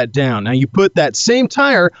air that down. Now, you put that same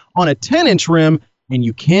tire on a 10-inch rim, and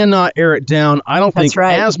you cannot air it down, I don't think,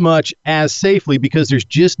 as much as safely, because there's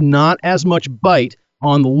just not as much bite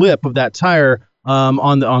on the lip of that tire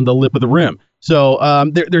on the lip of the rim. So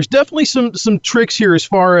there's definitely some tricks here as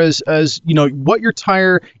far as what your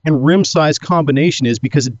tire and rim size combination is,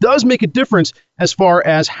 because it does make a difference as far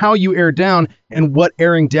as how you air down and what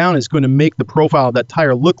airing down is going to make the profile of that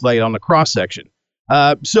tire look like on the cross section.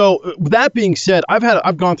 So that being said,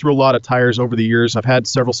 I've gone through a lot of tires over the years. I've had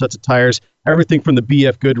several sets of tires, everything from the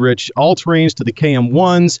BF Goodrich All-Terrains to the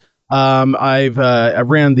KM1s. I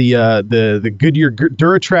ran the Goodyear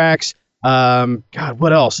Duratrax. God,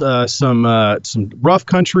 what else? Some rough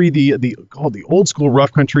country, the old school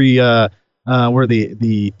rough country, where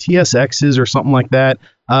the TSXs or something like that.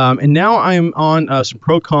 And now I'm on some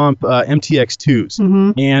ProComp MTX2s,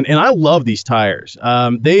 and I love these tires.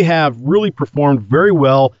 They have really performed very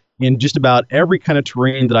well in just about every kind of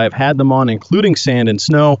terrain that I've had them on, including sand and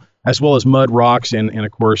snow, as well as mud, rocks, and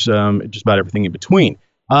of course just about everything in between.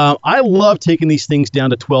 I love taking these things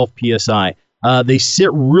down to 12 PSI. They sit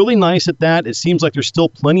really nice at that. It seems like there's still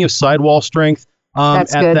plenty of sidewall strength at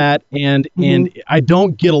that, and I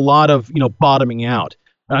don't get a lot of bottoming out.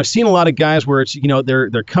 I've seen a lot of guys where it's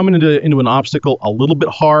they're coming into an obstacle a little bit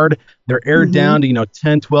hard. They're aired down to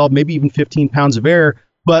 10, 12, maybe even 15 pounds of air,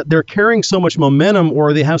 but they're carrying so much momentum,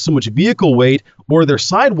 or they have so much vehicle weight, or their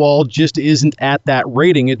sidewall just isn't at that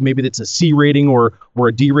rating. Maybe it's a C rating or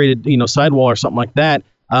a D rated sidewall or something like that.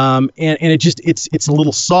 And it's a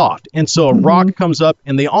little soft. And so a rock comes up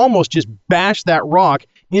and they almost just bash that rock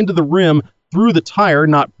into the rim through the tire,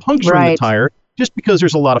 not puncturing the tire, just because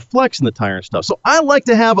there's a lot of flex in the tire and stuff. So I like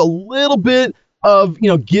to have a little bit of,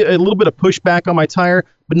 get a little bit of pushback on my tire,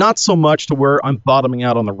 but not so much to where I'm bottoming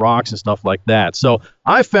out on the rocks and stuff like that. So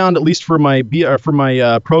I found, at least for my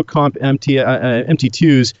ProComp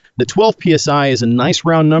MT2s, the 12 PSI is a nice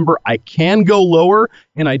round number. I can go lower,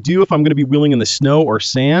 and I do if I'm going to be wheeling in the snow or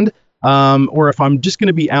sand, or if I'm just going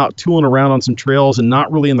to be out tooling around on some trails and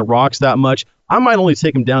not really in the rocks that much, I might only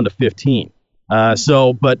take them down to 15.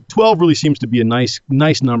 But 12 really seems to be a nice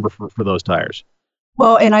number for those tires.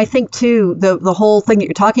 Well, and I think too, the whole thing that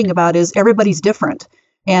you're talking about is everybody's different.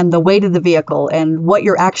 and the weight of the vehicle and what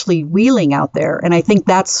you're actually wheeling out there. And I think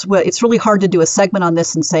that's what it's really hard to do a segment on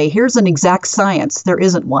this and say, here's an exact science. There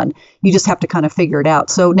isn't one. You just have to kind of figure it out.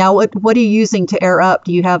 So now what are you using to air up?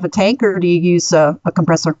 Do you have a tank or do you use a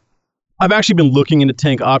compressor? I've actually been looking into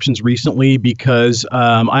tank options recently because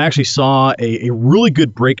I actually saw a really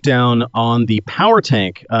good breakdown on the power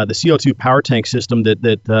tank, the CO2 power tank system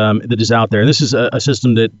that is out there. And this is a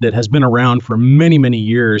system that has been around for many, many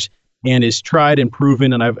years and is tried and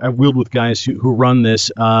proven. And I've wheeled with guys who run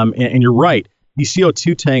this. And you're right. These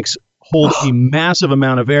CO2 tanks hold a massive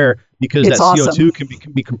amount of air because that awesome. CO2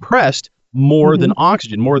 can be compressed more than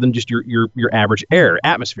oxygen, more than just your average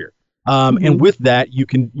atmosphere. And with that, you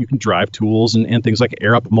can drive tools and things like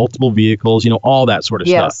air up multiple vehicles, all that sort of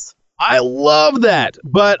stuff. I love that,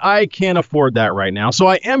 but I can't afford that right now. So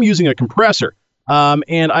I am using a compressor.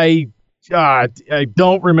 And I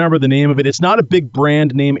don't remember the name of it. It's not a big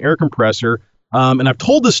brand name air compressor. And I've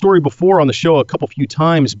told this story before on the show a few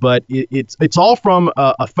times, but it's all from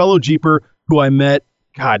a fellow Jeeper who I met,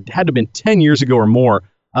 had to have been 10 years ago or more.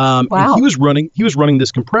 Wow. And he was running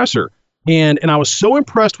this compressor. And I was so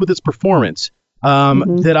impressed with its performance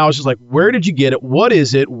that I was just like, where did you get it? What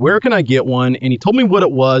is it? Where can I get one? And he told me what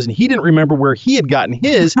it was, and he didn't remember where he had gotten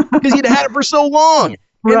his because he'd had it for so long.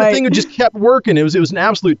 And the thing just kept working. It was an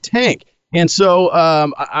absolute tank. And so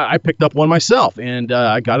I picked up one myself, and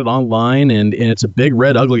I got it online, and it's a big,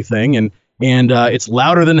 red, ugly thing, and it's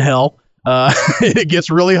louder than hell. It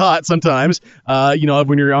gets really hot sometimes,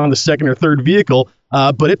 when you're on the second or third vehicle,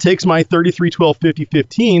 but it takes my 33, 12, 50,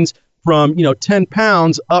 15s from 10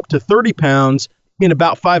 pounds up to 30 pounds in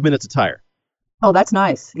about 5 minutes a tire. Oh, that's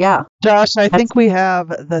nice. Yeah. Josh, I think we have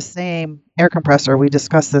the same air compressor. We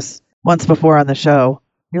discussed this once before on the show.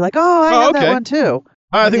 You're like, I have that one too.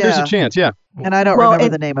 I think there's a chance, yeah. And I don't remember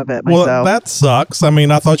the name of it myself. Well, that sucks. I mean,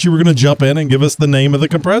 I thought you were going to jump in and give us the name of the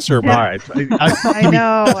compressor. Yeah. All right. I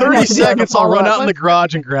know. 30 seconds, I'll run out in the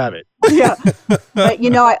garage and grab it. Yeah. But,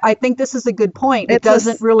 I think this is a good point. It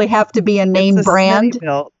doesn't really have to be a name brand.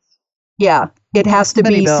 Yeah, it has to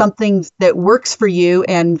be something that works for you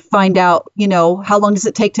and find out, how long does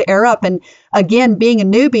it take to air up? And again, being a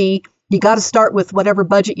newbie, you got to start with whatever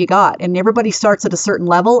budget you got. And everybody starts at a certain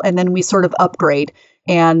level and then we sort of upgrade.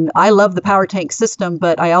 And I love the power tank system,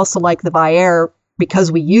 but I also like the Viair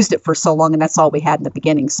because we used it for so long and that's all we had in the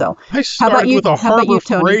beginning. So I started with a Harbor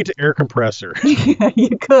Freight air compressor.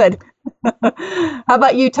 You could. How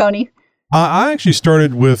about you, Tony? I actually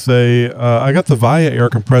started with I got the Viair air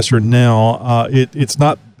compressor now. It's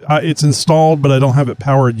not, it's installed, but I don't have it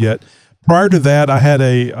powered yet. Prior to that, I had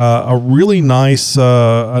a really nice,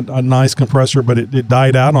 a nice compressor, but it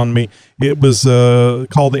died out on me. It was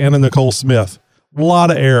called the Anna Nicole Smith. A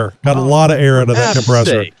lot of air. Got a lot of air out of that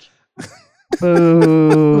compressor.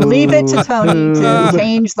 Leave it to Tony to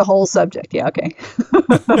change the whole subject. Yeah, okay.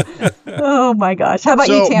 Oh my gosh. How about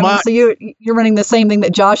you, Tammy? So you're running the same thing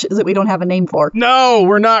that Josh is that we don't have a name for. No,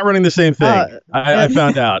 we're not running the same thing. I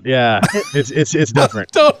found out. Yeah. It's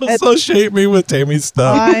different. Don't associate me with Tammy's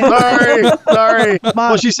stuff. Sorry.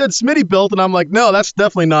 Well, she said Smittybilt, and I'm like, no, that's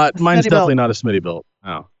definitely not. Mine's definitely not a Smittybilt.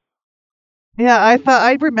 Oh. Yeah,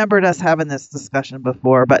 I remembered us having this discussion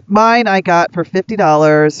before, but mine I got for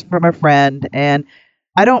 $50 from a friend, and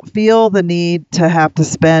I don't feel the need to have to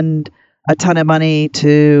spend a ton of money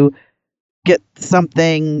to get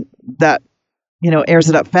something that, airs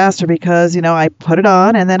it up faster because, I put it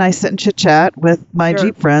on and then I sit and chit chat with my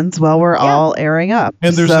Jeep friends while we're all airing up.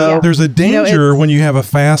 And there's a danger when you have a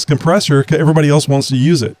fast compressor, 'cause everybody else wants to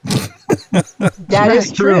use it. That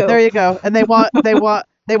is true. There you go. And they want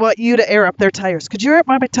you to air up their tires. Could you air up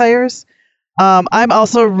my tires? I'm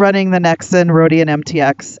also running the Nexen Roadian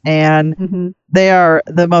MTX, and they are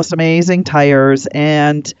the most amazing tires.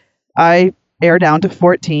 And I air down to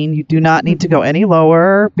 14. You do not need to go any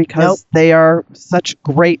lower because they are such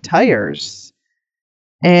great tires.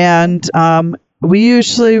 And we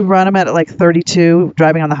usually run them at like 32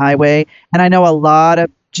 driving on the highway. And I know a lot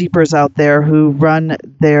of Jeepers out there who run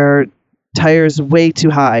their tires way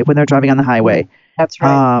too high when they're driving on the highway. That's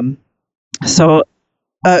right. So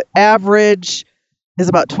average is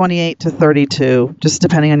about 28 to 32, just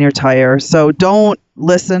depending on your tire. So don't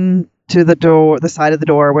listen to the side of the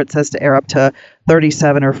door where it says to air up to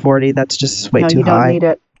 37 or 40. That's just way too high. Don't need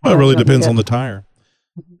it. Well, it really depends on the tire.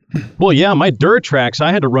 Well, yeah, my Duratrax,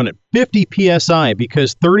 I had to run at 50 PSI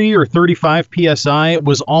because 30 or 35 PSI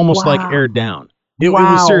was almost like aired down. It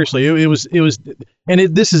was seriously, it was, and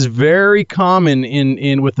this is very common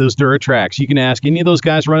in with those Duratrax. You can ask any of those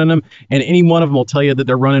guys running them, and any one of them will tell you that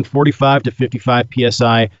they're running 45 to 55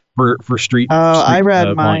 PSI for street. I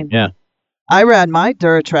ran mine. Yeah. I ran my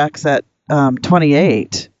Duratrax at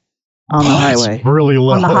 28 on the highway. Really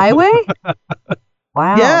low. On the highway?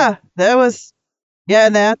 Wow. Yeah,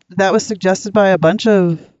 and that was suggested by a bunch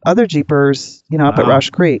of other Jeepers, up at Rush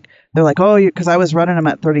Creek. They're like, oh, because I was running them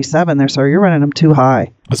at 37. They're sorry, you're running them too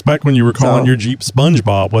high. That's back when you were calling your Jeep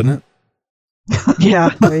SpongeBob, wasn't it?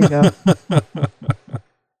 Yeah, there you go.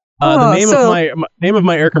 The name of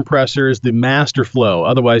my air compressor is the Masterflow,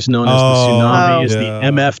 otherwise known as the Tsunami. It's the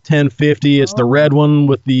MF1050. It's the red one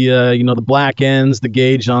with the the black ends, the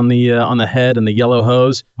gauge on the head, and the yellow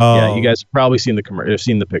hose. Yeah, you guys have probably seen the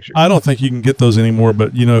picture. I don't think you can get those anymore,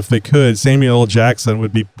 but if they could, Samuel L. Jackson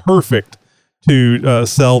would be perfect to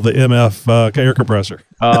sell the MF air compressor.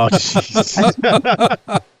 Oh,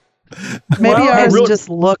 maybe ours just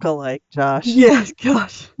look alike, Josh. Yeah,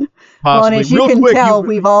 gosh. Possibly. Well, and as you can tell,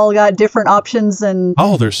 we've all got different options, and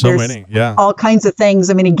there's so many. Yeah, all kinds of things.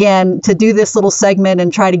 I mean, again, to do this little segment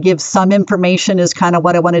and try to give some information is kind of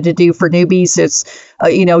what I wanted to do for newbies. It's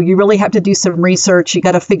you really have to do some research. You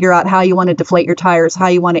got to figure out how you want to deflate your tires, how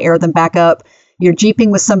you want to air them back up. You're Jeeping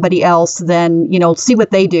with somebody else, then see what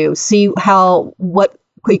they do, see what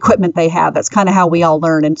equipment they have. That's kind of how we all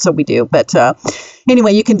learn, and so we do. But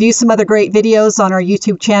anyway, you can view some other great videos on our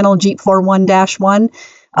YouTube channel, Jeep41-1.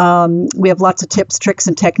 We have lots of tips, tricks,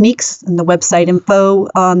 and techniques, and the website info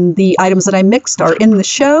on the items that I mixed are in the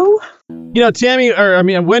show. Tammy,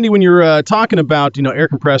 Wendy, when you're talking about, air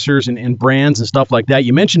compressors and brands and stuff like that,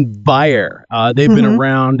 you mentioned Viair. They've been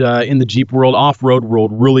around in the Jeep world, off-road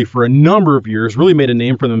world, really for a number of years, really made a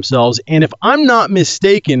name for themselves. And if I'm not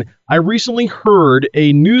mistaken, I recently heard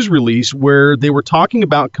a news release where they were talking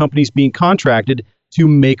about companies being contracted to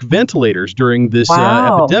make ventilators during this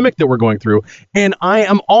epidemic that we're going through. And I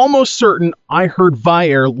am almost certain I heard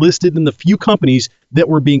Viair listed in the few companies that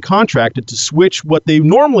were being contracted to switch what they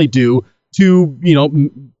normally do to,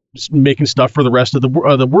 making stuff for the rest of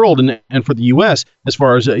the world and for the U.S. as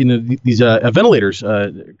far as these ventilators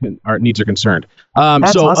needs are concerned.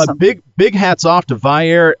 So awesome. A big hats off to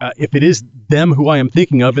Viair. If it is them who I am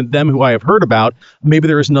thinking of and them who I have heard about, maybe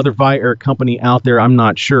there is another Viair company out there. I'm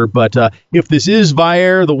not sure, but if this is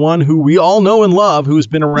Viair, the one who we all know and love, who's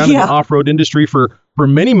been around in the off-road industry for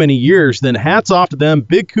many years, then hats off to them.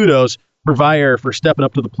 Big kudos for Viair for stepping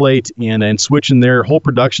up to the plate and switching their whole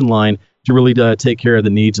production line to really take care of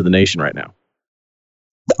the needs of the nation right now.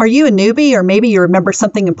 Are you a newbie, or maybe you remember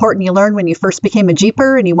something important you learned when you first became a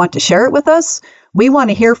Jeeper and you want to share it with us? We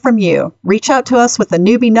want to hear from you. Reach out to us with a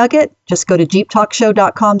newbie nugget. Just go to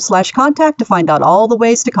jeeptalkshow.com/contact to find out all the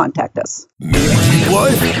ways to contact us.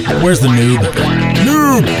 What? Where's the noob?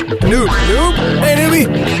 Noob! Hey, newbie!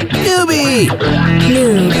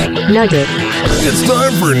 Noob Nugget. It's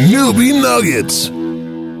time for Newbie Nuggets.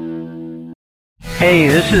 Hey,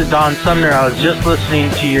 this is Don Sumner. I was just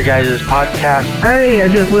listening to your guys' podcast. Hey, I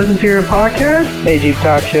just listened to your podcast. Hey, Jeep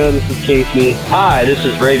Talk Show. This is Casey. Hi, this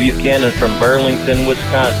is Ray Buchanan from Burlington,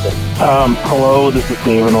 Wisconsin. Hello, this is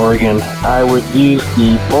Dave in Oregon. I would use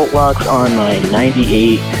the bolt locks on my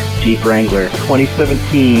 98 Jeep Wrangler.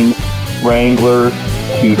 2017 Wrangler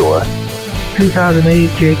 2-door. 2008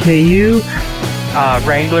 JKU.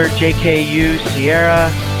 Wrangler, JKU,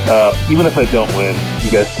 Sierra. Even if I don't win,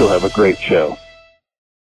 you guys still have a great show.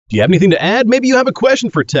 Do you have anything to add? Maybe you have a question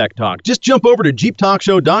for Tech Talk. Just jump over to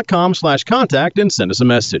jeeptalkshow.com/contact and send us a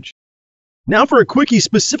message. Now for a quickie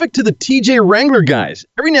specific to the TJ Wrangler guys.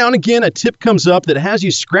 Every now and again, a tip comes up that has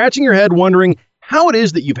you scratching your head wondering how it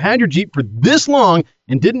is that you've had your Jeep for this long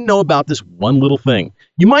and didn't know about this one little thing.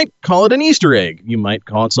 You might call it an Easter egg. You might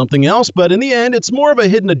call it something else, but in the end, it's more of a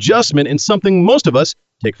hidden adjustment and something most of us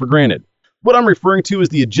take for granted. What I'm referring to is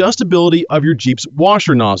the adjustability of your Jeep's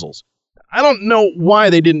washer nozzles. I don't know why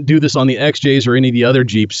they didn't do this on the XJs or any of the other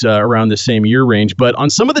Jeeps around the same year range, but on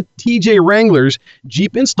some of the TJ Wranglers,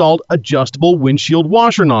 Jeep installed adjustable windshield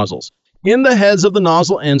washer nozzles. In the heads of the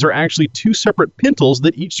nozzle ends are actually two separate pintles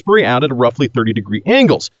that each spray out at roughly 30-degree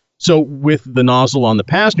angles. So with the nozzle on the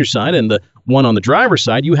passenger side and the one on the driver's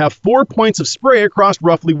side, you have 4 points of spray across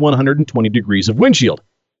roughly 120 degrees of windshield.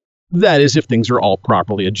 That is if things are all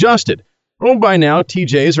properly adjusted. Well, by now,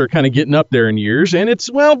 TJs are kind of getting up there in years, and it's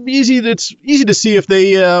easy to see if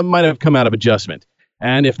they might have come out of adjustment.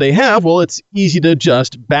 And if they have, well, it's easy to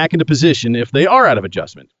adjust back into position if they are out of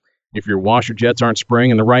adjustment. If your washer jets aren't spraying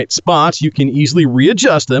in the right spots, you can easily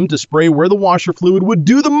readjust them to spray where the washer fluid would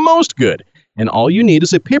do the most good. And all you need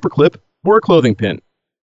is a paper clip or a clothing pin.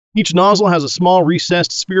 Each nozzle has a small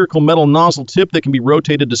recessed spherical metal nozzle tip that can be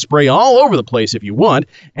rotated to spray all over the place if you want.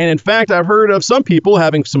 And in fact, I've heard of some people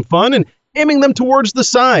having some fun and aiming them towards the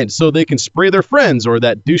side so they can spray their friends or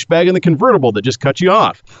that douchebag in the convertible that just cut you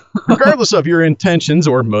off. Regardless of your intentions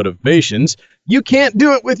or motivations, you can't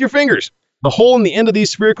do it with your fingers. The hole in the end of these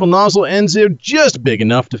spherical nozzle ends are just big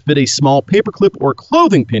enough to fit a small paperclip or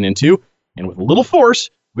clothing pin into, and with a little force,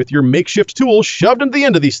 with your makeshift tool shoved into the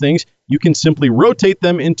end of these things, you can simply rotate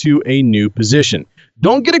them into a new position.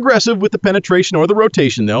 Don't get aggressive with the penetration or the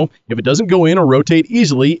rotation, though. If it doesn't go in or rotate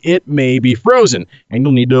easily, it may be frozen, and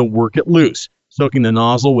you'll need to work it loose. Soaking the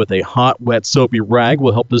nozzle with a hot, wet, soapy rag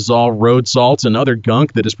will help dissolve road salts and other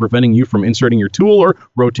gunk that is preventing you from inserting your tool or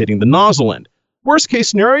rotating the nozzle end. Worst case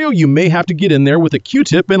scenario, you may have to get in there with a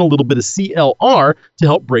Q-tip and a little bit of CLR to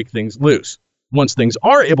help break things loose. Once things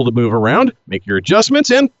are able to move around, make your adjustments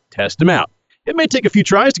and test them out. It may take a few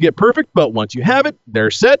tries to get perfect, but once you have it, they're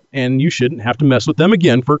set, and you shouldn't have to mess with them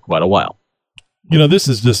again for quite a while. You know, this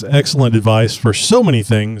is just excellent advice for so many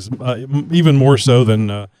things, even more so than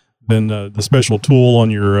the special tool on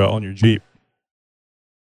your Jeep.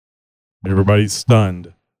 Everybody's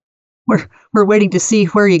stunned. We're waiting to see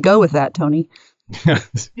where you go with that, Tony.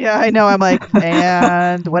 Yeah, I know. I'm like,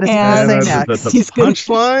 and what is he going to say next? The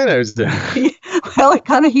punchline? Well,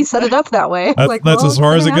 he set it up that way. That's as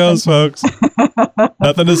far as it goes, folks.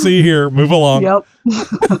 Nothing to see here. Move along. Yep.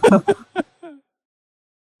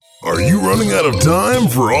 Are you running out of time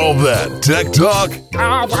for all that tech talk?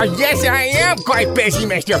 Oh, well, yes, I am quite busy,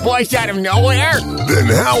 Mr. Voice out of nowhere. Then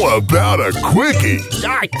how about a quickie?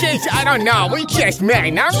 Oh, geez, I don't know. We just met,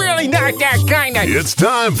 and I'm really not that kind of... It's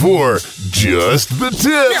time for Just the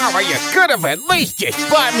Tip. Oh, well, you could have at least just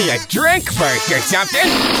bought me a drink first or something.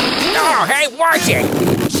 Oh, hey, watch it.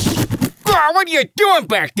 Oh, what are you doing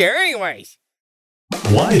back there anyways?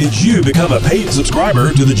 Why did you become a paid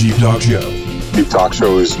subscriber to the Jeep Talk Show? Jeep Talk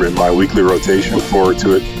Show is in my weekly rotation. Look forward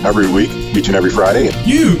to it every week, each and every Friday.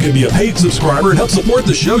 You can be a paid subscriber and help support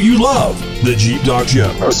the show you love, the Jeep Talk Show.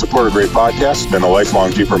 I support a great podcast. Been a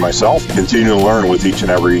lifelong Jeeper myself. Continue to learn with each and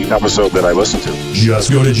every episode that I listen to. Just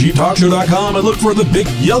go to JeepTalkShow.com and look for the big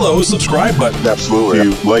yellow subscribe button. Absolutely.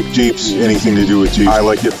 If you like Jeeps, anything to do with Jeeps, I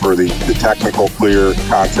like it for the technical, clear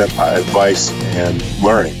content, advice, and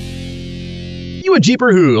learning. You a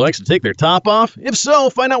Jeeper who likes to take their top off? If so,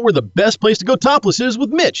 find out where the best place to go topless is with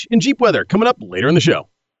Mitch in Jeep Weather, coming up later in the show.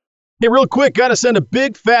 Hey, real quick, got to send a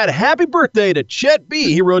big fat happy birthday to Chet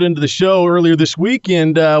B. He wrote into the show earlier this week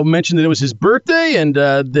and mentioned that it was his birthday and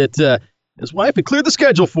that his wife had cleared the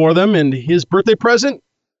schedule for them, and his birthday present,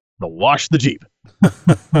 to wash the Jeep.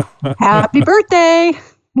 Happy birthday!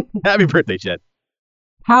 Happy birthday, Chet.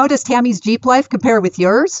 How does Tammy's Jeep life compare with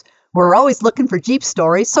yours? We're always looking for Jeep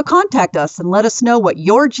stories, so contact us and let us know what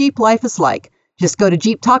your Jeep life is like. Just go to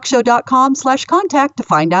jeeptalkshow.com/contact to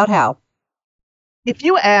find out how. If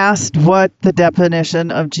you asked what the definition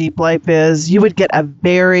of Jeep life is, you would get a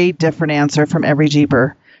very different answer from every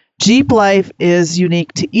Jeeper. Jeep life is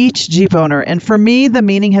unique to each Jeep owner, and for me, the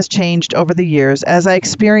meaning has changed over the years as I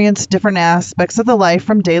experience different aspects of the life,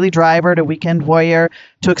 from daily driver to weekend warrior,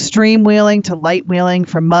 to extreme wheeling to light wheeling,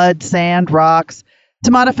 from mud, sand, rocks, to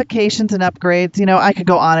modifications and upgrades. You know, I could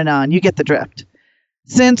go on and on. You get the drift.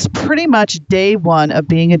 Since pretty much day one of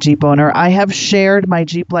being a Jeep owner, I have shared my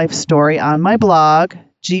Jeep life story on my blog,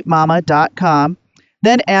 jeepmama.com,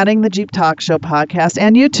 then adding the Jeep Talk Show podcast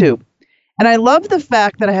and YouTube. And I love the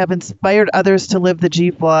fact that I have inspired others to live the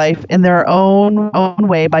Jeep life in their own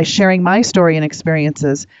way by sharing my story and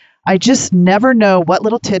experiences. I just never know what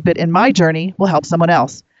little tidbit in my journey will help someone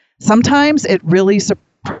else. Sometimes it really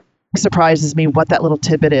surprises me what that little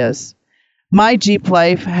tidbit is. My Jeep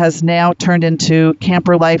life has now turned into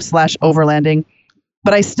camper life / overlanding,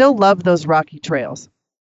 but I still love those rocky trails.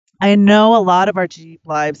 I know a lot of our Jeep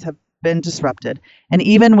lives have been disrupted, and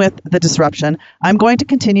even with the disruption, I'm going to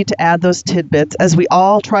continue to add those tidbits as we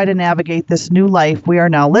all try to navigate this new life we are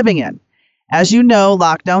now living in. As you know,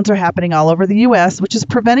 lockdowns are happening all over the U.S., which is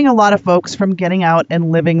preventing a lot of folks from getting out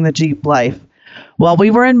and living the Jeep life. While we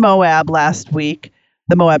were in Moab last week,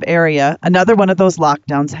 the Moab area, another one of those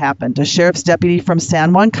lockdowns happened. A sheriff's deputy from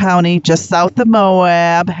San Juan County, just south of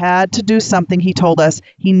Moab, had to do something he told us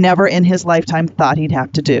he never in his lifetime thought he'd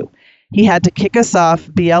have to do. He had to kick us off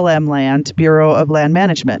BLM land, Bureau of Land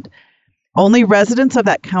Management. Only residents of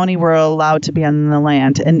that county were allowed to be on the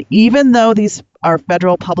land, and even though these are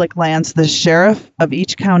federal public lands, the sheriff of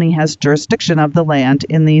each county has jurisdiction of the land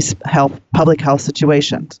in these public health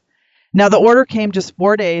situations. Now, the order came just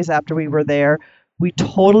 4 days after we were there. We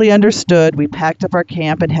totally understood. We packed up our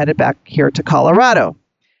camp and headed back here to Colorado.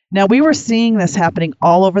 Now, we were seeing this happening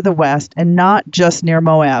all over the West and not just near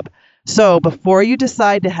Moab. So before you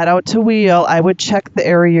decide to head out to wheel, I would check the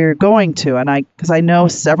area you're going to, because I know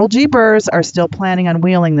several Jeepers are still planning on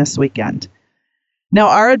wheeling this weekend. Now,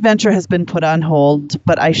 our adventure has been put on hold,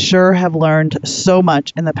 but I sure have learned so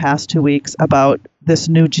much in the past 2 weeks about this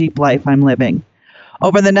new Jeep life I'm living.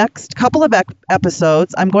 Over the next couple of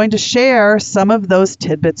episodes, I'm going to share some of those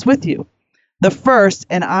tidbits with you. The first,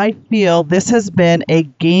 and I feel this has been a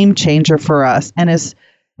game changer for us, and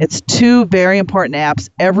it's two very important apps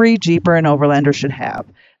every Jeeper and Overlander should have.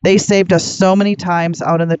 They saved us so many times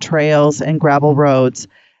out on the trails and gravel roads.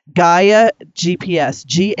 Gaia GPS,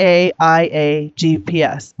 Gaia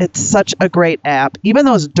GPS. It's such a great app. Even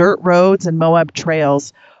those dirt roads and Moab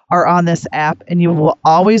trails are on this app, and you will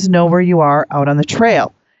always know where you are out on the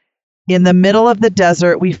trail. In the middle of the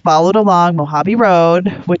desert, we followed along Mojave Road,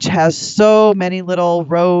 which has so many little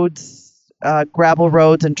roads, gravel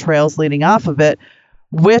roads and trails leading off of it,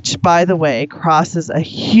 which, by the way, crosses a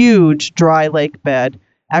huge dry lake bed.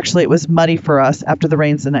 Actually, it was muddy for us after the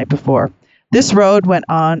rains the night before. This road went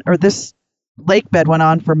on, or this lake bed went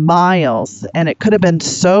on for miles, and it could have been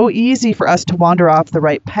so easy for us to wander off the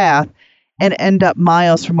right path and end up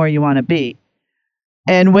miles from where you want to be.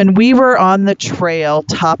 And when we were on the trail,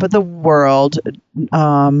 top of the world,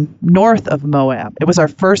 north of Moab, it was our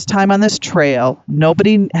first time on this trail.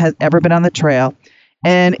 Nobody has ever been on the trail.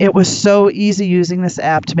 And it was so easy using this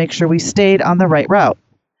app to make sure we stayed on the right route.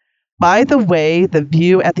 By the way, the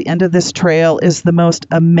view at the end of this trail is the most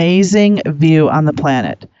amazing view on the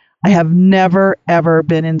planet. I have never, ever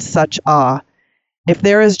been in such awe. If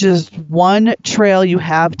there is just one trail you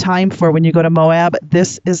have time for when you go to Moab,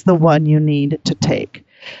 this is the one you need to take.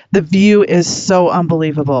 The view is so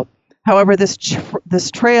unbelievable. However, this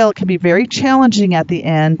trail can be very challenging at the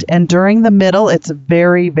end, and during the middle, it's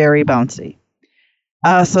very, very bouncy.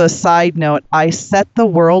 So a side note, I set the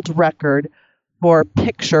world record for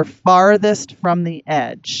picture farthest from the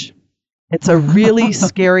edge. It's a really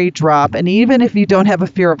scary drop, and even if you don't have a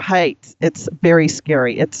fear of heights, it's very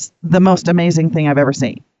scary. It's the most amazing thing I've ever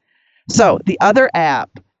seen. So the other app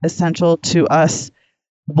essential to us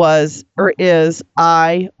is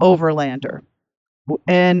iOverlander.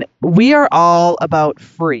 And we are all about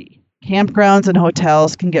free. Campgrounds and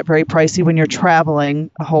hotels can get very pricey when you're traveling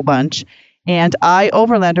a whole bunch, and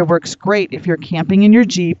iOverlander works great if you're camping in your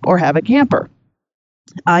Jeep or have a camper,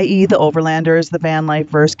 i.e. the Overlanders, the van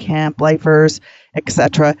lifers, camp lifers,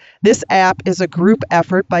 etc. This app is a group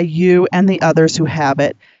effort by you and the others who have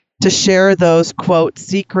it to share those, quote,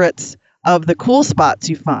 secrets of the cool spots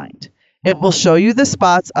you find. It will show you the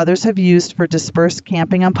spots others have used for dispersed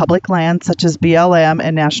camping on public lands such as BLM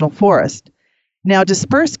and National Forest. Now,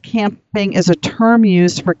 dispersed camping is a term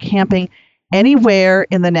used for camping anywhere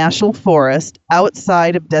in the National Forest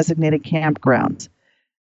outside of designated campgrounds.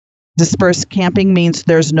 Dispersed camping means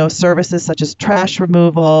there's no services such as trash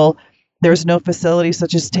removal, there's no facilities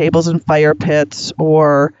such as tables and fire pits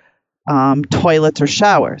or toilets or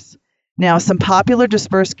showers. Now, some popular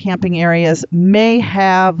dispersed camping areas may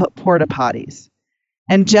have porta potties.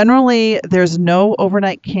 And generally, there's no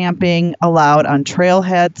overnight camping allowed on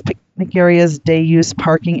trailheads, picnic areas, day use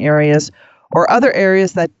parking areas, or other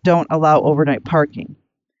areas that don't allow overnight parking.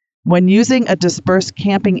 When using a dispersed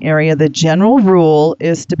camping area, the general rule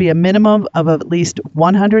is to be a minimum of at least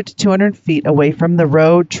 100 to 200 feet away from the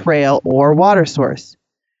road, trail, or water source.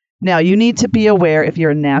 Now, you need to be aware if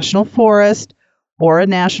you're a national forest or a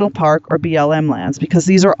national park or BLM lands, because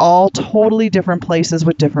these are all totally different places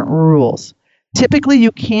with different rules. Typically,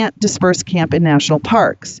 you can't disperse camp in national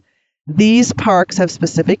parks. These parks have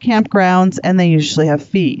specific campgrounds, and they usually have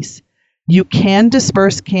fees. You can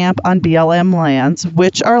disperse camp on BLM lands,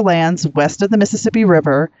 which are lands west of the Mississippi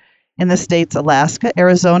River in the states Alaska,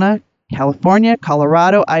 Arizona, California,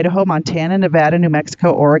 Colorado, Idaho, Montana, Nevada, New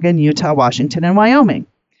Mexico, Oregon, Utah, Washington, and Wyoming.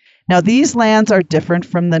 Now, these lands are different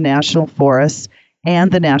from the national forests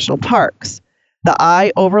and the national parks. The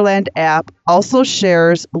iOverland app also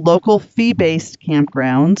shares local fee-based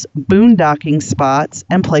campgrounds, boondocking spots,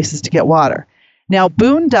 and places to get water. Now,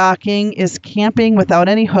 boondocking is camping without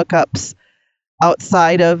any hookups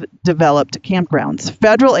outside of developed campgrounds.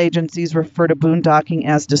 Federal agencies refer to boondocking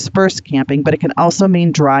as dispersed camping, but it can also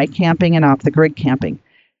mean dry camping and off-the-grid camping.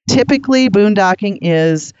 Typically, boondocking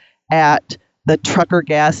is at the trucker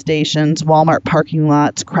gas stations, Walmart parking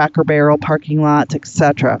lots, Cracker Barrel parking lots,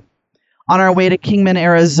 etc. On our way to Kingman,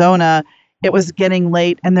 Arizona, it was getting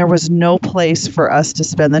late and there was no place for us to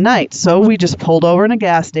spend the night. So we just pulled over in a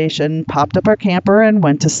gas station, popped up our camper, and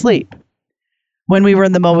went to sleep. When we were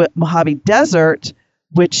in the Mojave Desert,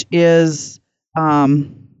 which is, I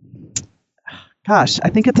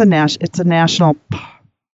think it's a national,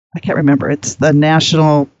 I can't remember. It's the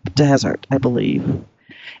National Desert, I believe.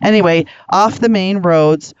 Anyway, off the main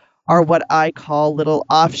roads are what I call little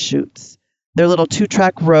offshoots. They're little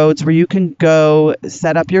 2-track roads where you can go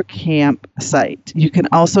set up your campsite. You can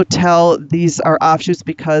also tell these are offshoots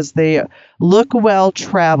because they look well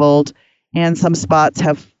traveled and some spots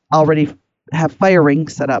have already have fire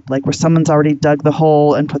rings set up, like where someone's already dug the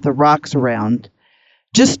hole and put the rocks around.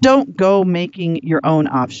 Just don't go making your own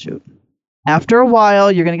offshoot. After a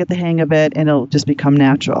while, you're going to get the hang of it, and it'll just become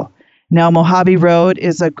natural. Now, Mojave Road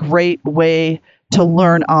is a great way to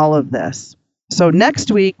learn all of this. So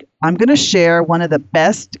next week, I'm going to share one of the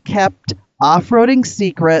best kept off-roading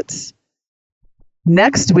secrets.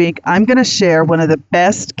 Next week, I'm going to share one of the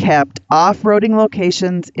best kept off-roading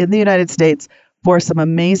locations in the United States for some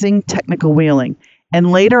amazing technical wheeling.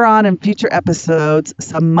 And later on in future episodes,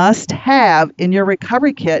 some must-have in your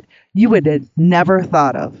recovery kit you would have never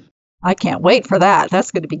thought of. I can't wait for that. That's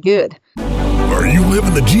going to be good. Are you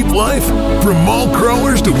living the Jeep life? From mall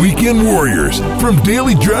crawlers to weekend warriors, from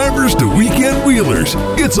daily drivers to weekend wheelers,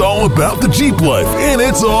 it's all about the Jeep life, and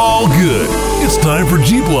it's all good. It's time for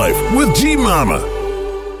Jeep Life with Jeep Mama.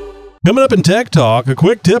 Coming up in Tech Talk, a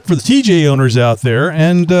quick tip for the TJ owners out there,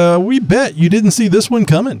 and we bet you didn't see this one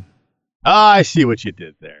coming. I see what you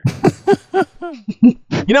did there.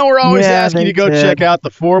 We're always asking you to go check out the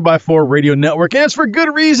 4x4 Radio Network, and it's for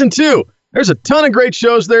good reason, too. There's a ton of great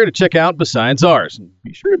shows there to check out besides ours. And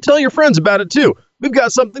be sure to tell your friends about it, too. We've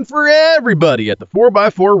got something for everybody at the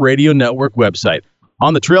 4x4 Radio Network website.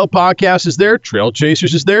 On the Trail Podcast is there, Trail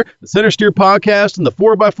Chasers is there, the Center Steer Podcast, and the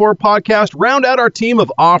 4x4 Podcast round out our team of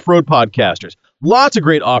off-road podcasters. Lots of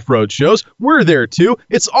great off-road shows. We're there, too.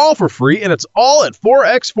 It's all for free, and it's all at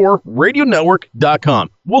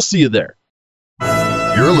 4x4radionetwork.com. We'll see you there.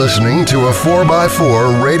 You're listening to a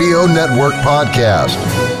 4x4 Radio Network podcast.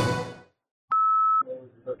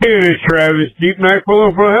 Hey, it's Travis, Jeep Night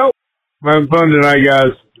pulling for help. I'm having fun tonight,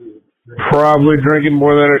 guys. Probably drinking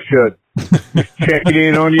more than I should. Just checking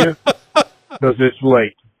in on you because it's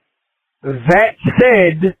late. That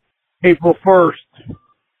said, April 1st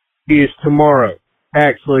is tomorrow.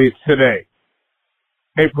 Actually, it's today.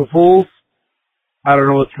 April Fools, I don't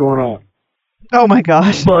know what's going on. Oh, my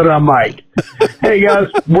gosh. But I might. Hey, guys,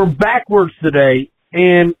 we're backwards today,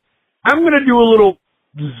 and I'm going to do a little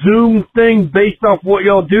Zoom thing based off what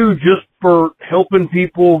y'all do just for helping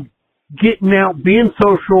people getting out, being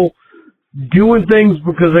social, doing things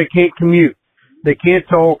because they can't commute. They can't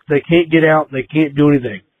talk. They can't get out. They can't do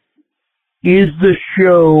anything. Is the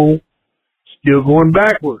show still going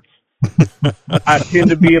backwards? I tend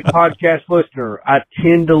to be a podcast listener. I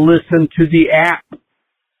tend to listen to the app.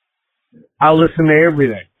 I listen to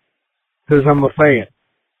everything because I'm a fan.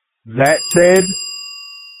 That said,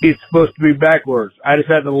 it's supposed to be backwards. I just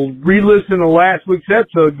had to re-listen to last week's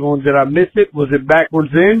episode going, did I miss it? Was it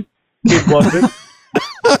backwards then? It wasn't.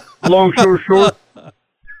 Long story short,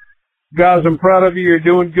 guys, I'm proud of you. You're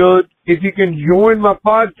doing good. If you can join my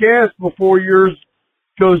podcast before yours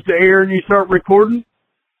goes to air and you start recording,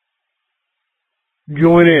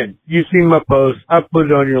 join in. You've seen my post. I put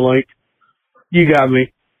it on your link. You got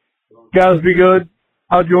me. Guys, be good.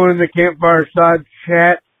 I'll join in the campfire side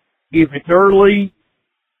chat. If it's early,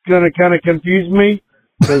 it's going to kind of confuse me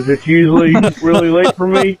because it's usually really late for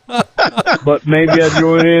me. But maybe I'll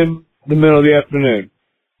join in the middle of the afternoon.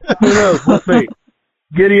 Who knows? We'll see.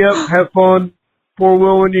 Giddy up. Have fun.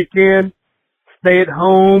 Four-wheel when you can. Stay at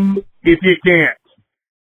home if you can't.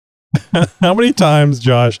 How many times,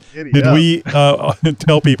 Josh, did we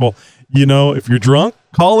tell people, if you're drunk,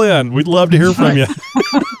 call in. We'd love to hear from you.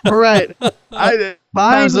 Right.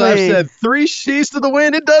 I've said 3 sheets to the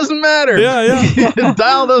wind. It doesn't matter. Yeah.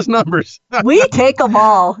 Dial those numbers. We take them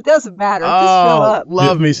all. It doesn't matter. Just show up.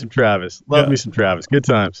 Love me some Travis. Love me some Travis. Good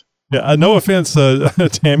times. Yeah, no offense,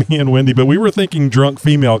 Tammy and Wendy, but we were thinking drunk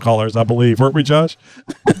female callers, I believe, weren't we, Josh?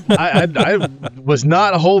 I was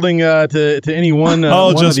not holding to any one.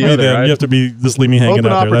 Oh, one just or the me other. then. You have to just leave me hanging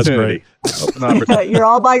Open out there. That's great. Open opportunity. You're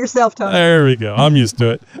all by yourself, Tony. There we go. I'm used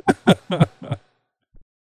to it.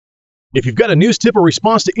 If you've got a news tip or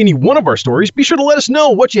response to any one of our stories, be sure to let us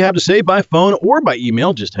know what you have to say by phone or by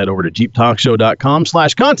email. Just head over to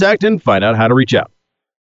jeeptalkshow.com/contact and find out how to reach out.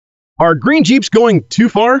 Are green Jeeps going too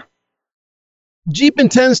far? Jeep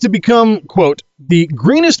intends to become, quote, the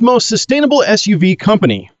greenest, most sustainable SUV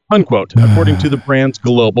company, unquote, according to the brand's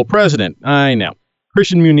global president. I know.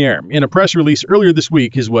 Christian Munier, in a press release earlier this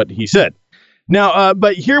week, is what he said. Now,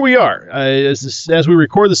 but here we are. As we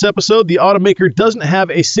record this episode, the automaker doesn't have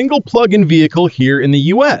a single plug-in vehicle here in the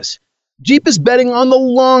U.S. Jeep is betting on the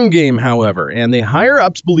long game, however, and the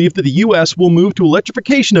higher-ups believe that the U.S. will move to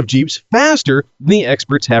electrification of Jeeps faster than the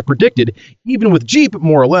experts have predicted, even with Jeep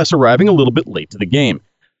more or less arriving a little bit late to the game.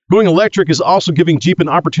 Going electric is also giving Jeep an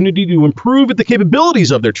opportunity to improve the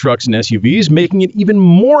capabilities of their trucks and SUVs, making it even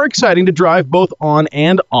more exciting to drive both on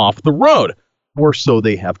and off the road, or so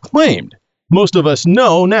they have claimed. Most of us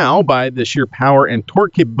know now by the sheer power and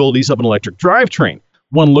torque capabilities of an electric drivetrain.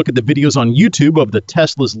 One look at the videos on YouTube of the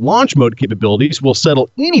Tesla's launch mode capabilities will settle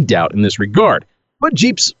any doubt in this regard. But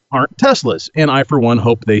Jeeps aren't Teslas, and I, for one,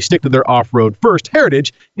 hope they stick to their off-road first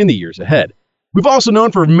heritage in the years ahead. We've also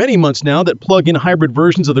known for many months now that plug-in hybrid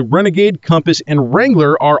versions of the Renegade, Compass, and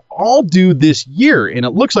Wrangler are all due this year, and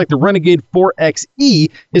it looks like the Renegade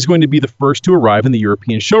 4xe is going to be the first to arrive in the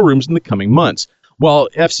European showrooms in the coming months. While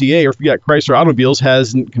FCA, or Fiat Chrysler Automobiles,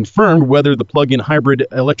 hasn't confirmed whether the plug-in hybrid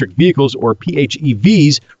electric vehicles, or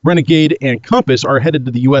PHEVs, Renegade and Compass are headed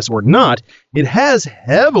to the U.S. or not, it has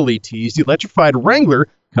heavily teased the electrified Wrangler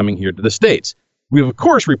coming here to the States. We've, of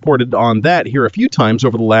course, reported on that here a few times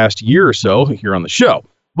over the last year or so here on the show.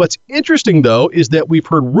 What's interesting, though, is that we've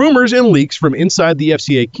heard rumors and leaks from inside the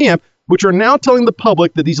FCA camp, which are now telling the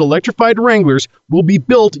public that these electrified Wranglers will be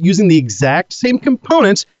built using the exact same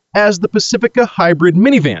components as the Pacifica hybrid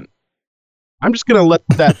minivan. I'm just going to let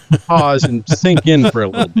that pause and sink in for a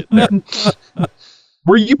little bit there.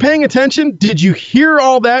 Were you paying attention? Did you hear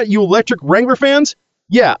all that, you electric Wrangler fans?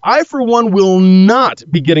 Yeah, I, for one, will not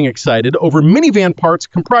be getting excited over minivan parts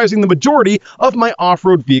comprising the majority of my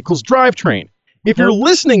off-road vehicle's drivetrain. If you're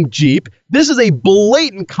listening, Jeep, this is a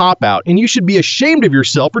blatant cop-out, and you should be ashamed of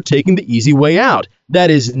yourself for taking the easy way out.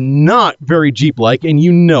 That is not very Jeep-like, and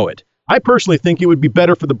you know it. I personally think it would be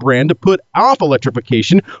better for the brand to put off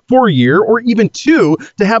electrification for a year or even two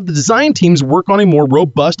to have the design teams work on a more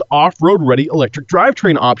robust off-road ready electric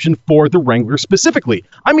drivetrain option for the Wrangler specifically.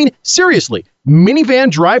 I mean, seriously,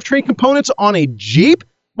 minivan drivetrain components on a Jeep?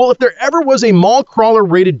 Well, if there ever was a mall crawler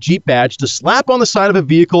rated Jeep badge to slap on the side of a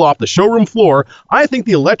vehicle off the showroom floor, I think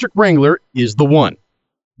the electric Wrangler is the one.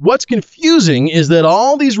 What's confusing is that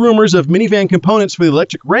all these rumors of minivan components for the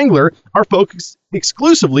electric Wrangler are focused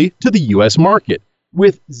exclusively to the U.S. market,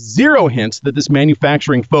 with zero hints that this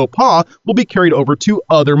manufacturing faux pas will be carried over to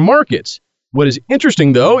other markets. What is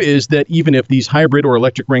interesting, though, is that even if these hybrid or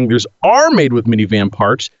electric Wranglers are made with minivan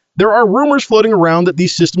parts, there are rumors floating around that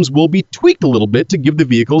these systems will be tweaked a little bit to give the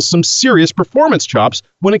vehicles some serious performance chops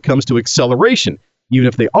when it comes to acceleration, even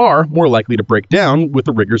if they are more likely to break down with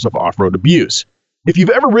the rigors of off-road abuse. If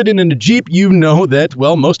you've ever ridden in a Jeep, you know that,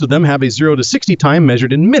 well, most of them have a 0 to 60 time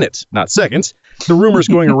measured in minutes, not seconds. The rumors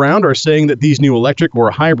going around are saying that these new electric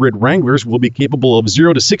or hybrid Wranglers will be capable of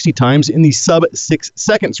 0 to 60 times in the sub 6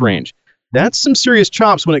 seconds range. That's some serious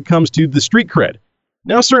chops when it comes to the street cred.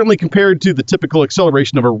 Now, certainly compared to the typical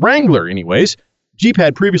acceleration of a Wrangler anyways, Jeep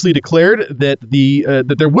had previously declared that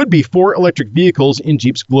that there would be 4 electric vehicles in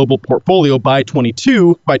Jeep's global portfolio by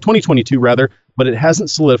 2022 rather, but it hasn't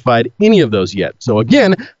solidified any of those yet. So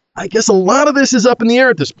again, I guess a lot of this is up in the air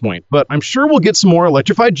at this point, but I'm sure we'll get some more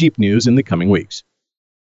electrified Jeep news in the coming weeks.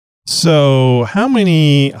 So how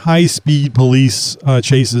many high-speed police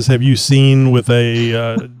chases have you seen with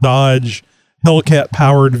a Dodge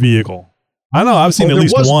Hellcat-powered vehicle? I know I've seen at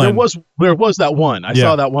least one. There was that one. I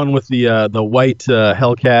saw that one with the white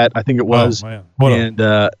Hellcat. I think it was. Oh, man.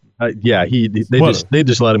 They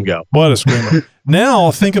just let him go. What a screamer!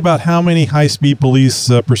 Now think about how many high-speed police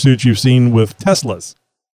pursuits you've seen with Teslas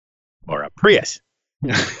or a Prius.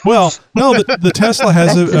 Well, no, the Tesla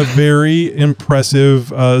has a very impressive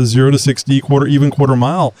 0 to 60 quarter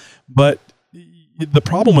mile, but the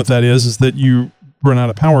problem with that is that you run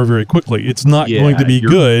out of power very quickly. It's not going to be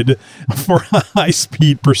good for a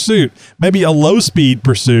high-speed pursuit. Maybe a low-speed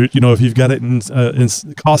pursuit, if you've got it in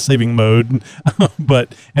cost-saving mode.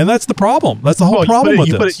 And that's the problem. That's the whole problem with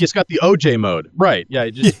this. It's got the OJ mode. Right. Yeah.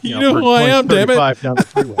 You know who I am, damn it. Down the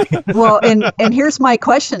freeway. Well, and here's my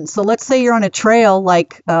question. So let's say you're on a trail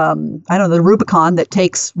like, I don't know, the Rubicon that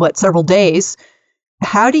takes, several days.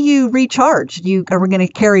 How do you recharge? Are we going to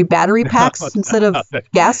carry battery packs instead of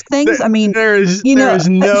gas things? I mean, there is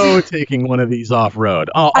no taking one of these off road.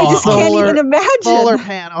 I just can't even imagine. Solar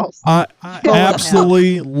panels. I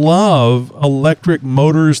absolutely love electric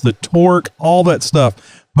motors, the torque, all that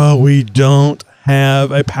stuff, but we don't have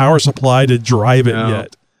a power supply to drive it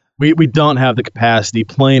yet. We don't have the capacity,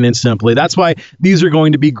 plain and simply. That's why these are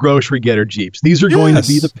going to be grocery getter Jeeps. These are going to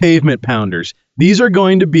be the pavement pounders. These are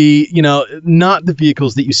going to be, not the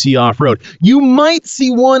vehicles that you see off-road. You might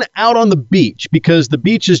see one out on the beach because the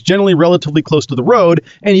beach is generally relatively close to the road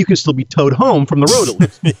and you can still be towed home from the road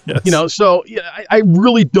at least. Yes. So I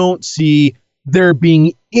really don't see there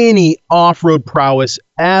being any off-road prowess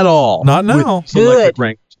at all. Not now. Good.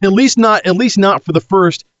 At least not for the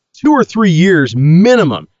first 2 or 3 years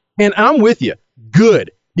minimum. And I'm with you.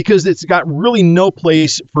 Good. Because it's got really no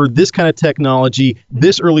place for this kind of technology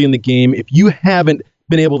this early in the game if you haven't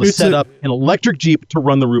been able to set up an electric Jeep to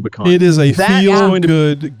run the Rubicon. It is a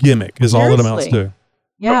feel-good gimmick is all it amounts to.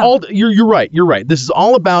 Yeah. You're right. You're right. This is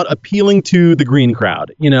all about appealing to the green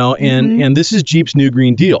crowd, and this is Jeep's new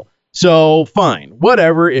Green Deal. So fine,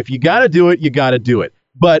 whatever. If you got to do it, you got to do it.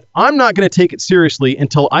 But I'm not going to take it seriously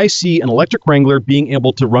until I see an electric Wrangler being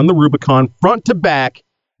able to run the Rubicon front to back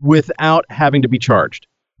without having to be charged.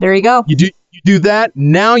 There you go. You do that,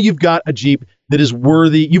 now you've got a Jeep that is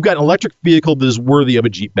worthy. You've got an electric vehicle that is worthy of a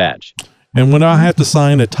Jeep badge. And when I have to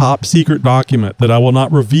sign a top secret document that I will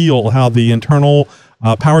not reveal how the internal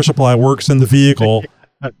power supply works in the vehicle,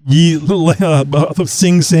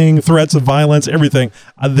 Sing Sing, threats of violence, everything,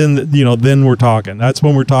 then we're talking. That's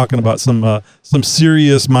when we're talking about some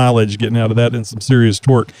serious mileage getting out of that and some serious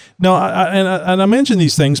torque. Now, I mention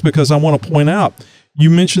these things because I want to point out, you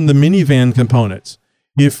mentioned the minivan components.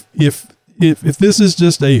 If this is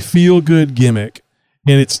just a feel-good gimmick,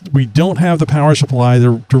 and we don't have the power supply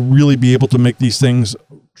to really be able to make these things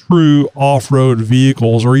true off-road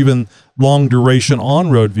vehicles or even long-duration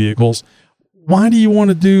on-road vehicles, why do you want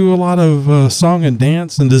to do a lot of song and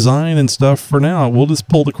dance and design and stuff for now? We'll just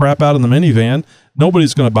pull the crap out in the minivan.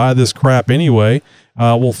 Nobody's going to buy this crap anyway.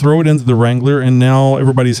 We'll throw it into the Wrangler, and now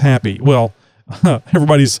everybody's happy. Well,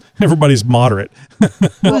 everybody's moderate.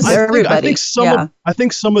 Well, I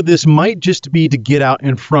think some of this might just be to get out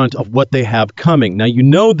in front of what they have coming. Now, you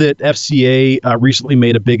know that FCA recently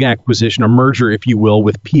made a big acquisition, or merger, if you will,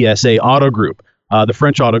 with PSA Auto Group, the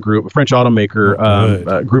French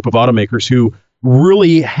automaker group of automakers who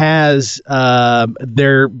really has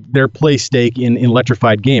their play stake in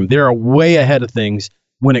electrified game. They are way ahead of things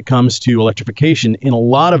when it comes to electrification in a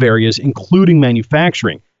lot of areas, including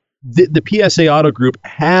manufacturing. The PSA Auto Group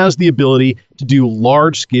has the ability to do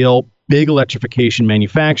large-scale, big electrification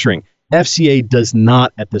manufacturing. FCA does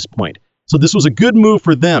not at this point. So this was a good move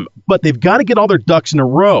for them, but they've got to get all their ducks in a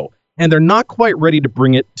row, and they're not quite ready to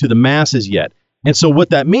bring it to the masses yet. And so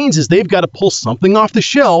what that means is they've got to pull something off the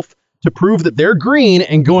shelf to prove that they're green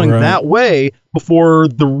and going that way before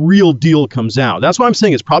the real deal comes out. That's why I'm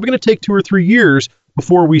saying it's probably going to take 2 or 3 years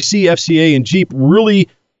before we see FCA and Jeep really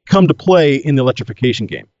come to play in the electrification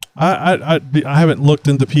game. I haven't looked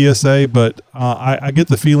into PSA, but I get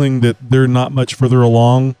the feeling that they're not much further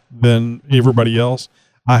along than everybody else.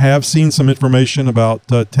 I have seen some information about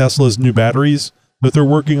Tesla's new batteries that they're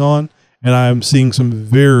working on, and I'm seeing some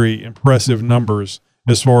very impressive numbers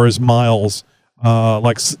as far as miles,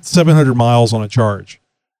 like 700 miles on a charge.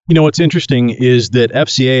 You know, what's interesting is that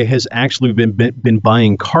FCA has actually been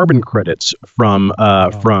buying carbon credits from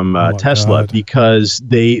Tesla because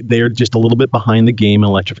they're just a little bit behind the game in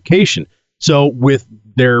electrification. So with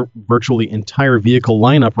their virtually entire vehicle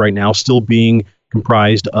lineup right now still being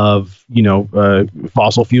comprised of,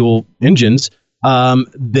 fossil fuel engines,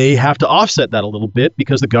 they have to offset that a little bit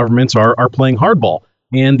because the governments are playing hardball.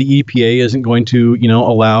 And the EPA isn't going to,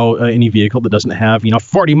 allow any vehicle that doesn't have,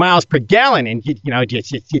 40 miles per gallon, and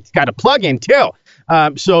it's got a plug-in too.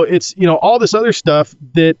 So it's, all this other stuff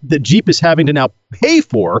that Jeep is having to now pay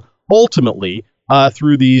for ultimately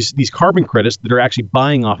through these carbon credits that are actually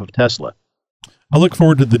buying off of Tesla. I look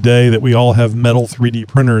forward to the day that we all have metal 3D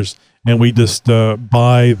printers and we just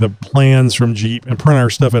buy the plans from Jeep and print our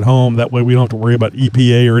stuff at home. That way we don't have to worry about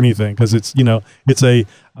EPA or anything because it's, it's a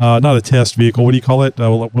not a test vehicle. What do you call it?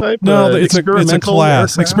 It's a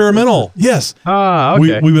class. Experimental. Yes. Ah,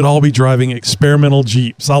 okay. We would all be driving experimental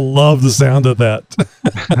Jeeps. I love the sound of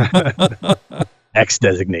that. X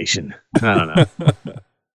designation. I don't know.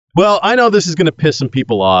 Well, I know this is going to piss some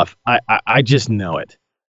people off. I just know it.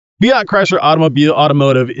 Fiat Chrysler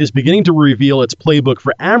Automotive is beginning to reveal its playbook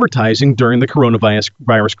for advertising during the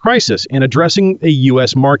coronavirus crisis and addressing a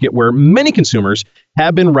U.S. market where many consumers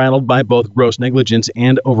have been rattled by both gross negligence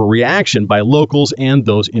and overreaction by locals and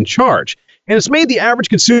those in charge. And it's made the average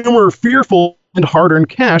consumer fearful and hard-earned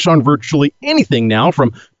cash on virtually anything now,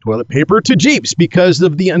 from toilet paper to Jeeps, because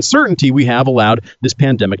of the uncertainty we have allowed this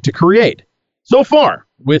pandemic to create. So far,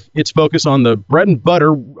 with its focus on the bread and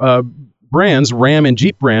butter brands, Ram and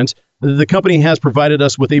Jeep brands, the company has provided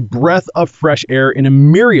us with a breath of fresh air in a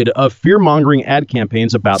myriad of fear-mongering ad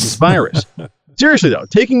campaigns about this virus. Seriously, though,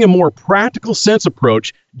 taking a more practical sense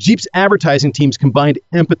approach, Jeep's advertising teams combined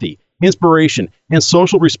empathy, inspiration, and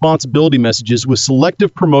social responsibility messages with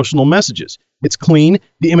selective promotional messages. It's clean,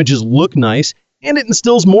 the images look nice, and it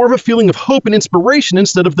instills more of a feeling of hope and inspiration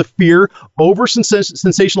instead of the fear,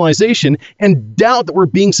 over-sensationalization, and doubt that we're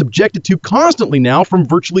being subjected to constantly now from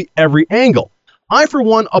virtually every angle. I, for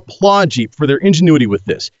one, applaud Jeep for their ingenuity with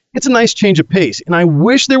this. It's a nice change of pace, and I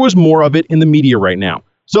wish there was more of it in the media right now.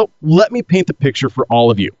 So let me paint the picture for all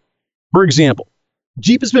of you. For example,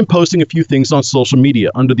 Jeep has been posting a few things on social media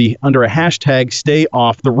under a hashtag Stay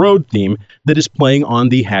Off the Road theme that is playing on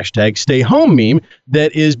the hashtag Stay Home meme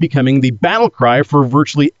that is becoming the battle cry for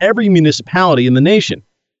virtually every municipality in the nation.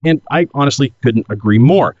 And I honestly couldn't agree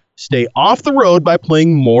more. Stay off the road by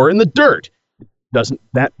playing more in the dirt. Doesn't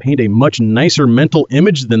that paint a much nicer mental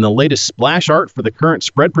image than the latest splash art for the current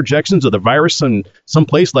spread projections of the virus in some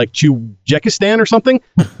place like Chuzekistan or something?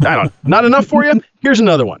 Not enough for you? Here's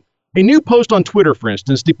another one. A new post on Twitter, for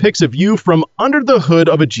instance, depicts a view from under the hood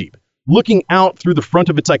of a Jeep, looking out through the front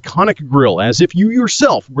of its iconic grille as if you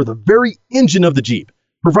yourself were the very engine of the Jeep,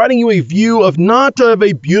 providing you a view of not of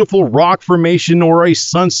a beautiful rock formation or a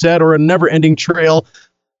sunset or a never-ending trail,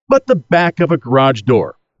 but the back of a garage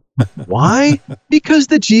door. Why? Because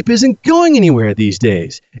the Jeep isn't going anywhere these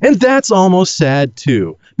days. And that's almost sad,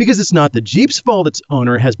 too. Because it's not the Jeep's fault its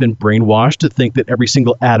owner has been brainwashed to think that every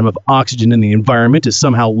single atom of oxygen in the environment is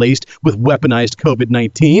somehow laced with weaponized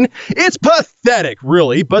COVID-19. It's pathetic,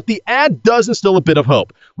 really, but the ad does instill a bit of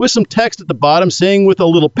hope, with some text at the bottom saying with a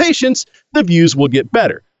little patience, the views will get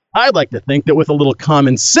better. I'd like to think that with a little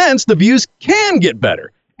common sense, the views can get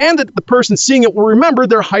better. And that the person seeing it will remember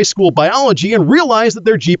their high school biology and realize that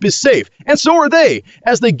their Jeep is safe. And so are they,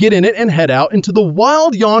 as they get in it and head out into the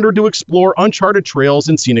wild yonder to explore uncharted trails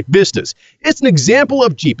and scenic vistas. It's an example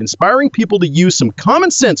of Jeep inspiring people to use some common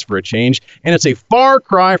sense for a change, and it's a far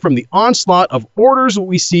cry from the onslaught of orders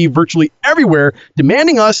we see virtually everywhere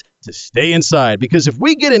demanding us to stay inside. Because if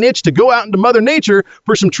we get an itch to go out into Mother Nature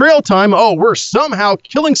for some trail time, we're somehow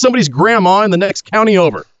killing somebody's grandma in the next county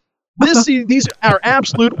over. These are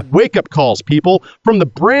absolute wake-up calls, people, from the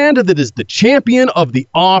brand that is the champion of the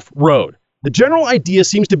off-road. The general idea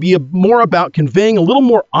seems to be more about conveying a little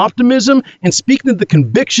more optimism and speaking to the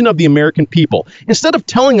conviction of the American people, instead of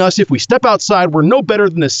telling us if we step outside we're no better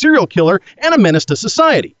than a serial killer and a menace to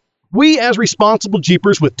society. We, as responsible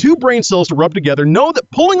Jeepers with two brain cells to rub together, know that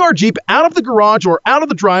pulling our Jeep out of the garage or out of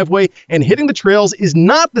the driveway and hitting the trails is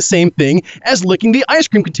not the same thing as licking the ice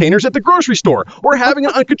cream containers at the grocery store or having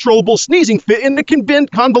an uncontrollable sneezing fit in a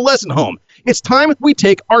convalescent home. It's time we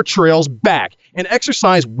take our trails back and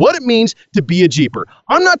exercise what it means to be a Jeeper.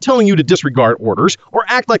 I'm not telling you to disregard orders or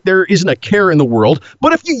act like there isn't a care in the world,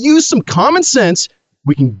 but if you use some common sense,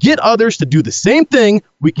 we can get others to do the same thing.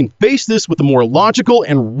 We can face this with a more logical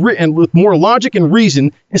and with more logic and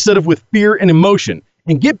reason instead of with fear and emotion,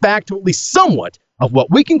 and get back to at least somewhat of what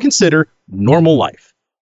we can consider normal life.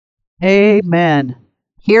 Amen.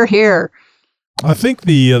 Hear, hear. I think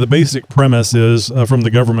the basic premise is from the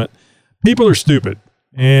government, people are stupid,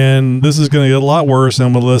 and this is going to get a lot worse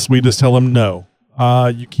unless we just tell them no.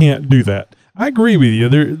 You can't do that. I agree with you.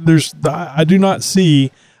 I do not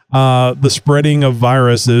see the spreading of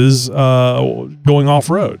viruses going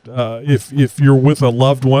off-road. If you're with a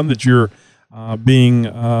loved one that you're being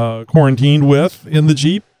quarantined with in the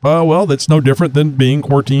Jeep, well, that's no different than being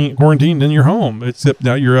quarantined in your home, except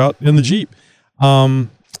now you're out in the Jeep.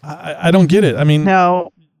 I don't get it. I mean,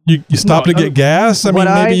 no. You stop to get gas. I mean,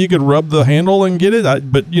 maybe you could rub the handle and get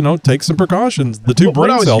it, but take some precautions. The two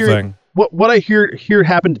brain cell thing. What I hear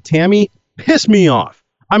happened to Tammy pissed me off.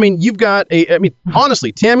 I mean, you've got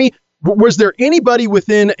honestly, Tammy, was there anybody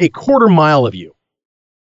within a quarter mile of you?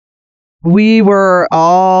 We were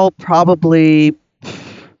all probably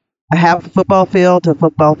a half football field to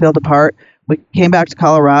football field apart. We came back to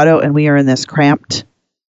Colorado and we are in this cramped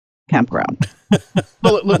campground.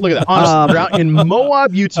 Look at that. Honestly, you're out in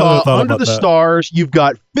Moab, Utah, under the stars. You've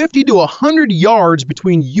got 50 to 100 yards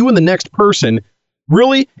between you and the next person.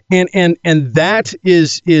 Really? And that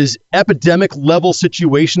is epidemic level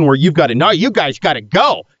situation where you've got to, no, you guys got to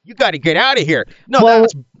go. You got to get out of here. No,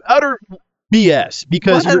 that's utter BS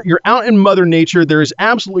because you're out in Mother Nature. There is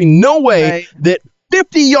absolutely no way that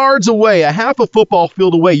 50 yards away, a half a football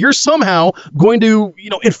field away, you're somehow going to,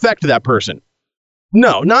 infect that person.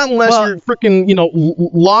 No, not unless you're freaking,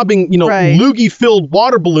 lobbing, loogie-filled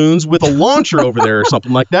water balloons with a launcher over there or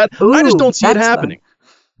something like that. Ooh, I just don't see it happening. Fun.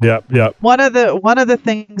 Yeah. One of the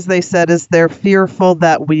things they said is they're fearful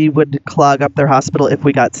that we would clog up their hospital if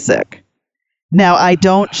we got sick. Now, I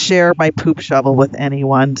don't share my poop shovel with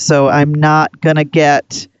anyone, so I'm not going to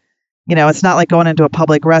get, it's not like going into a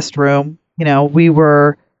public restroom. We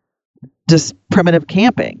were just primitive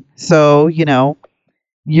camping. So,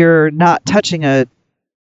 you're not touching a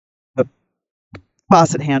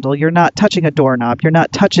faucet handle. You're not touching a doorknob. You're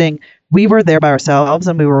not touching. We were there by ourselves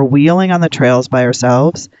and we were wheeling on the trails by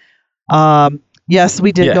ourselves. Yes,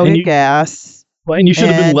 we did go get gas. Well, and you should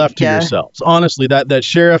have been left to yourselves. Honestly, that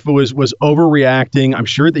sheriff was overreacting. I'm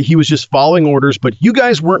sure that he was just following orders, but you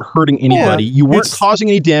guys weren't hurting anybody. You weren't causing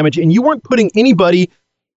any damage, and you weren't putting anybody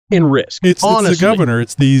and risk. It's the governor.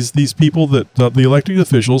 It's these people that the elected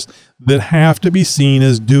officials that have to be seen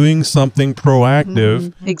as doing something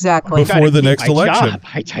proactive exactly before the next election.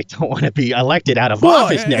 I don't want to be elected out of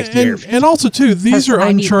office next year. And also, too, these are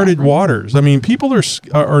uncharted waters. I mean, people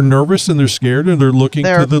are nervous and they're scared and they're looking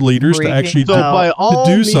to the leaders to actually by all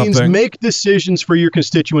do means, something. Make decisions for your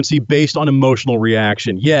constituency based on emotional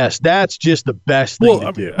reaction. Yes, that's just the best thing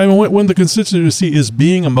to do. I mean, when the constituency is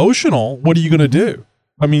being emotional, what are you going to do?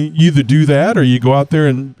 I mean, you either do that or you go out there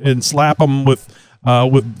and slap them with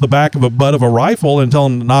the back of a butt of a rifle and tell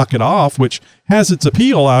them to knock it off, which has its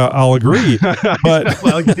appeal. I'll agree, but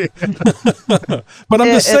but I'm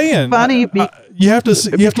just saying, funny you have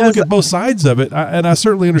to look at both sides of it, and I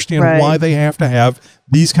certainly understand why they have to have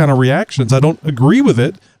these kind of reactions. I don't agree with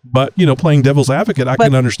it, but playing devil's advocate, I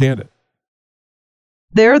can understand it.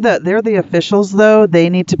 They're the officials, though. They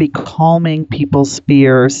need to be calming people's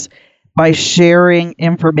fears by sharing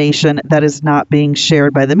information that is not being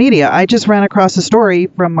shared by the media. I just ran across a story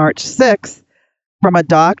from March 6th from a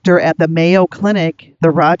doctor at the Mayo Clinic, the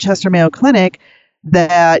Rochester Mayo Clinic,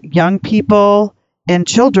 that young people and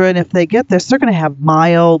children, if they get this, they're going to have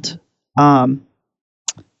mild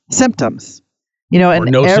symptoms.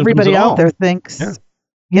 And everybody out there thinks,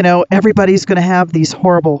 everybody's going to have these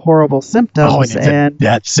horrible, horrible symptoms. Oh, and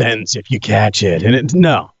that sentence if you catch it. And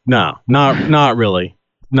not really.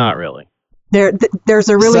 Not really. There's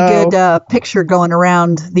a really good picture going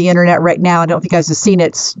around the internet right now. I don't know if you guys have seen it.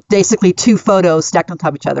 It's basically two photos stacked on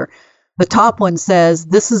top of each other. The top one says,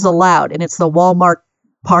 "This is allowed," and it's the Walmart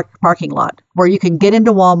parking lot where you can get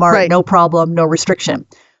into Walmart, no problem, no restriction.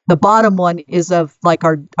 The bottom one is of like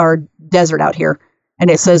our desert out here, and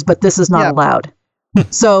it says, "But this is not allowed."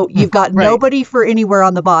 So you've got nobody for anywhere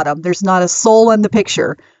on the bottom. There's not a soul in the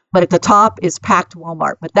picture, but at the top is packed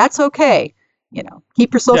Walmart. But that's okay.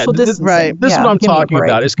 Keep your social distancing. This is what I'm talking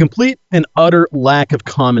about. It's complete and utter lack of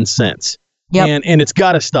common sense. Yep. And it's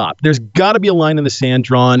got to stop. There's got to be a line in the sand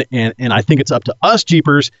drawn, and I think it's up to us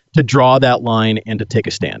Jeepers to draw that line and to take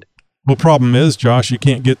a stand. Well, problem is, Josh, you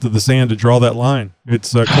can't get to the sand to draw that line.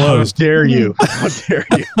 It's closed. How dare you? How dare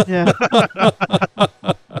you?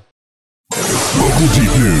 Local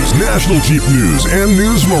Jeep news, national Jeep news, and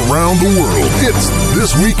news from around the world. It's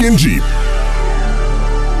This Week in Jeep.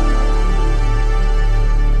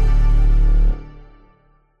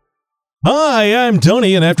 Hi, I'm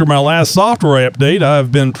Tony, and after my last software update,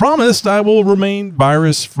 I've been promised I will remain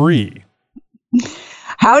virus-free.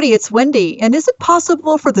 Howdy, it's Wendy. And is it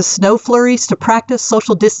possible for the snow flurries to practice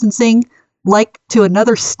social distancing like to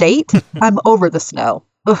another state? I'm over the snow.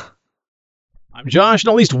 Ugh. I'm Josh, and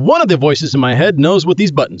at least one of the voices in my head knows what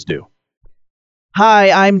these buttons do.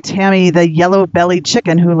 Hi, I'm Tammy, the yellow-bellied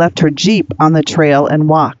chicken who left her Jeep on the trail and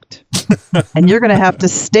walked. And you're going to have to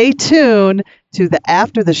stay tuned to the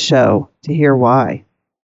after the show to hear why.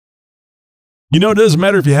 It doesn't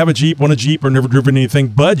matter if you have a Jeep, want a Jeep, or never driven anything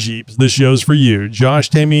but Jeeps. This show's for you. Josh,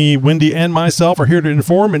 Tammy, Wendy, and myself are here to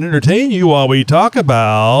inform and entertain you while we talk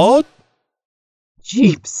about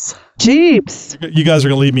Jeeps. You guys are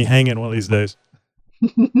going to leave me hanging one of these days.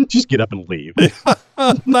 Just get up and leave.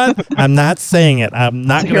 I'm not saying it. I'm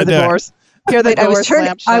not going to do it. Hear the doors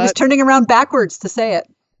slam shut. I was turning around backwards to say it.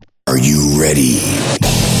 Are you ready?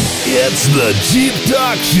 It's the Jeep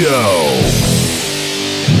Talk Show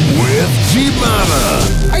with Jeep Mama.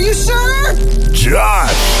 Are you sure?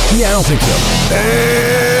 Josh. Yeah, I don't think so.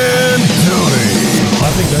 And Tony. I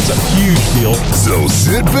think that's a huge deal. So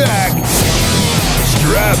sit back,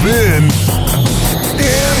 strap in,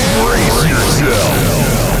 and brace yourself.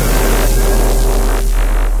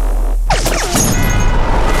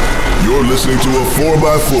 You're listening to a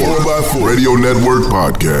 4x4 Radio Network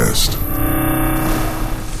podcast.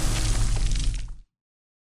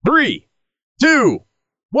 3, 2,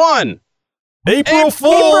 1. April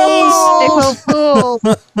Fools! April Fools!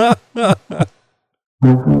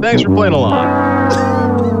 Thanks for playing along.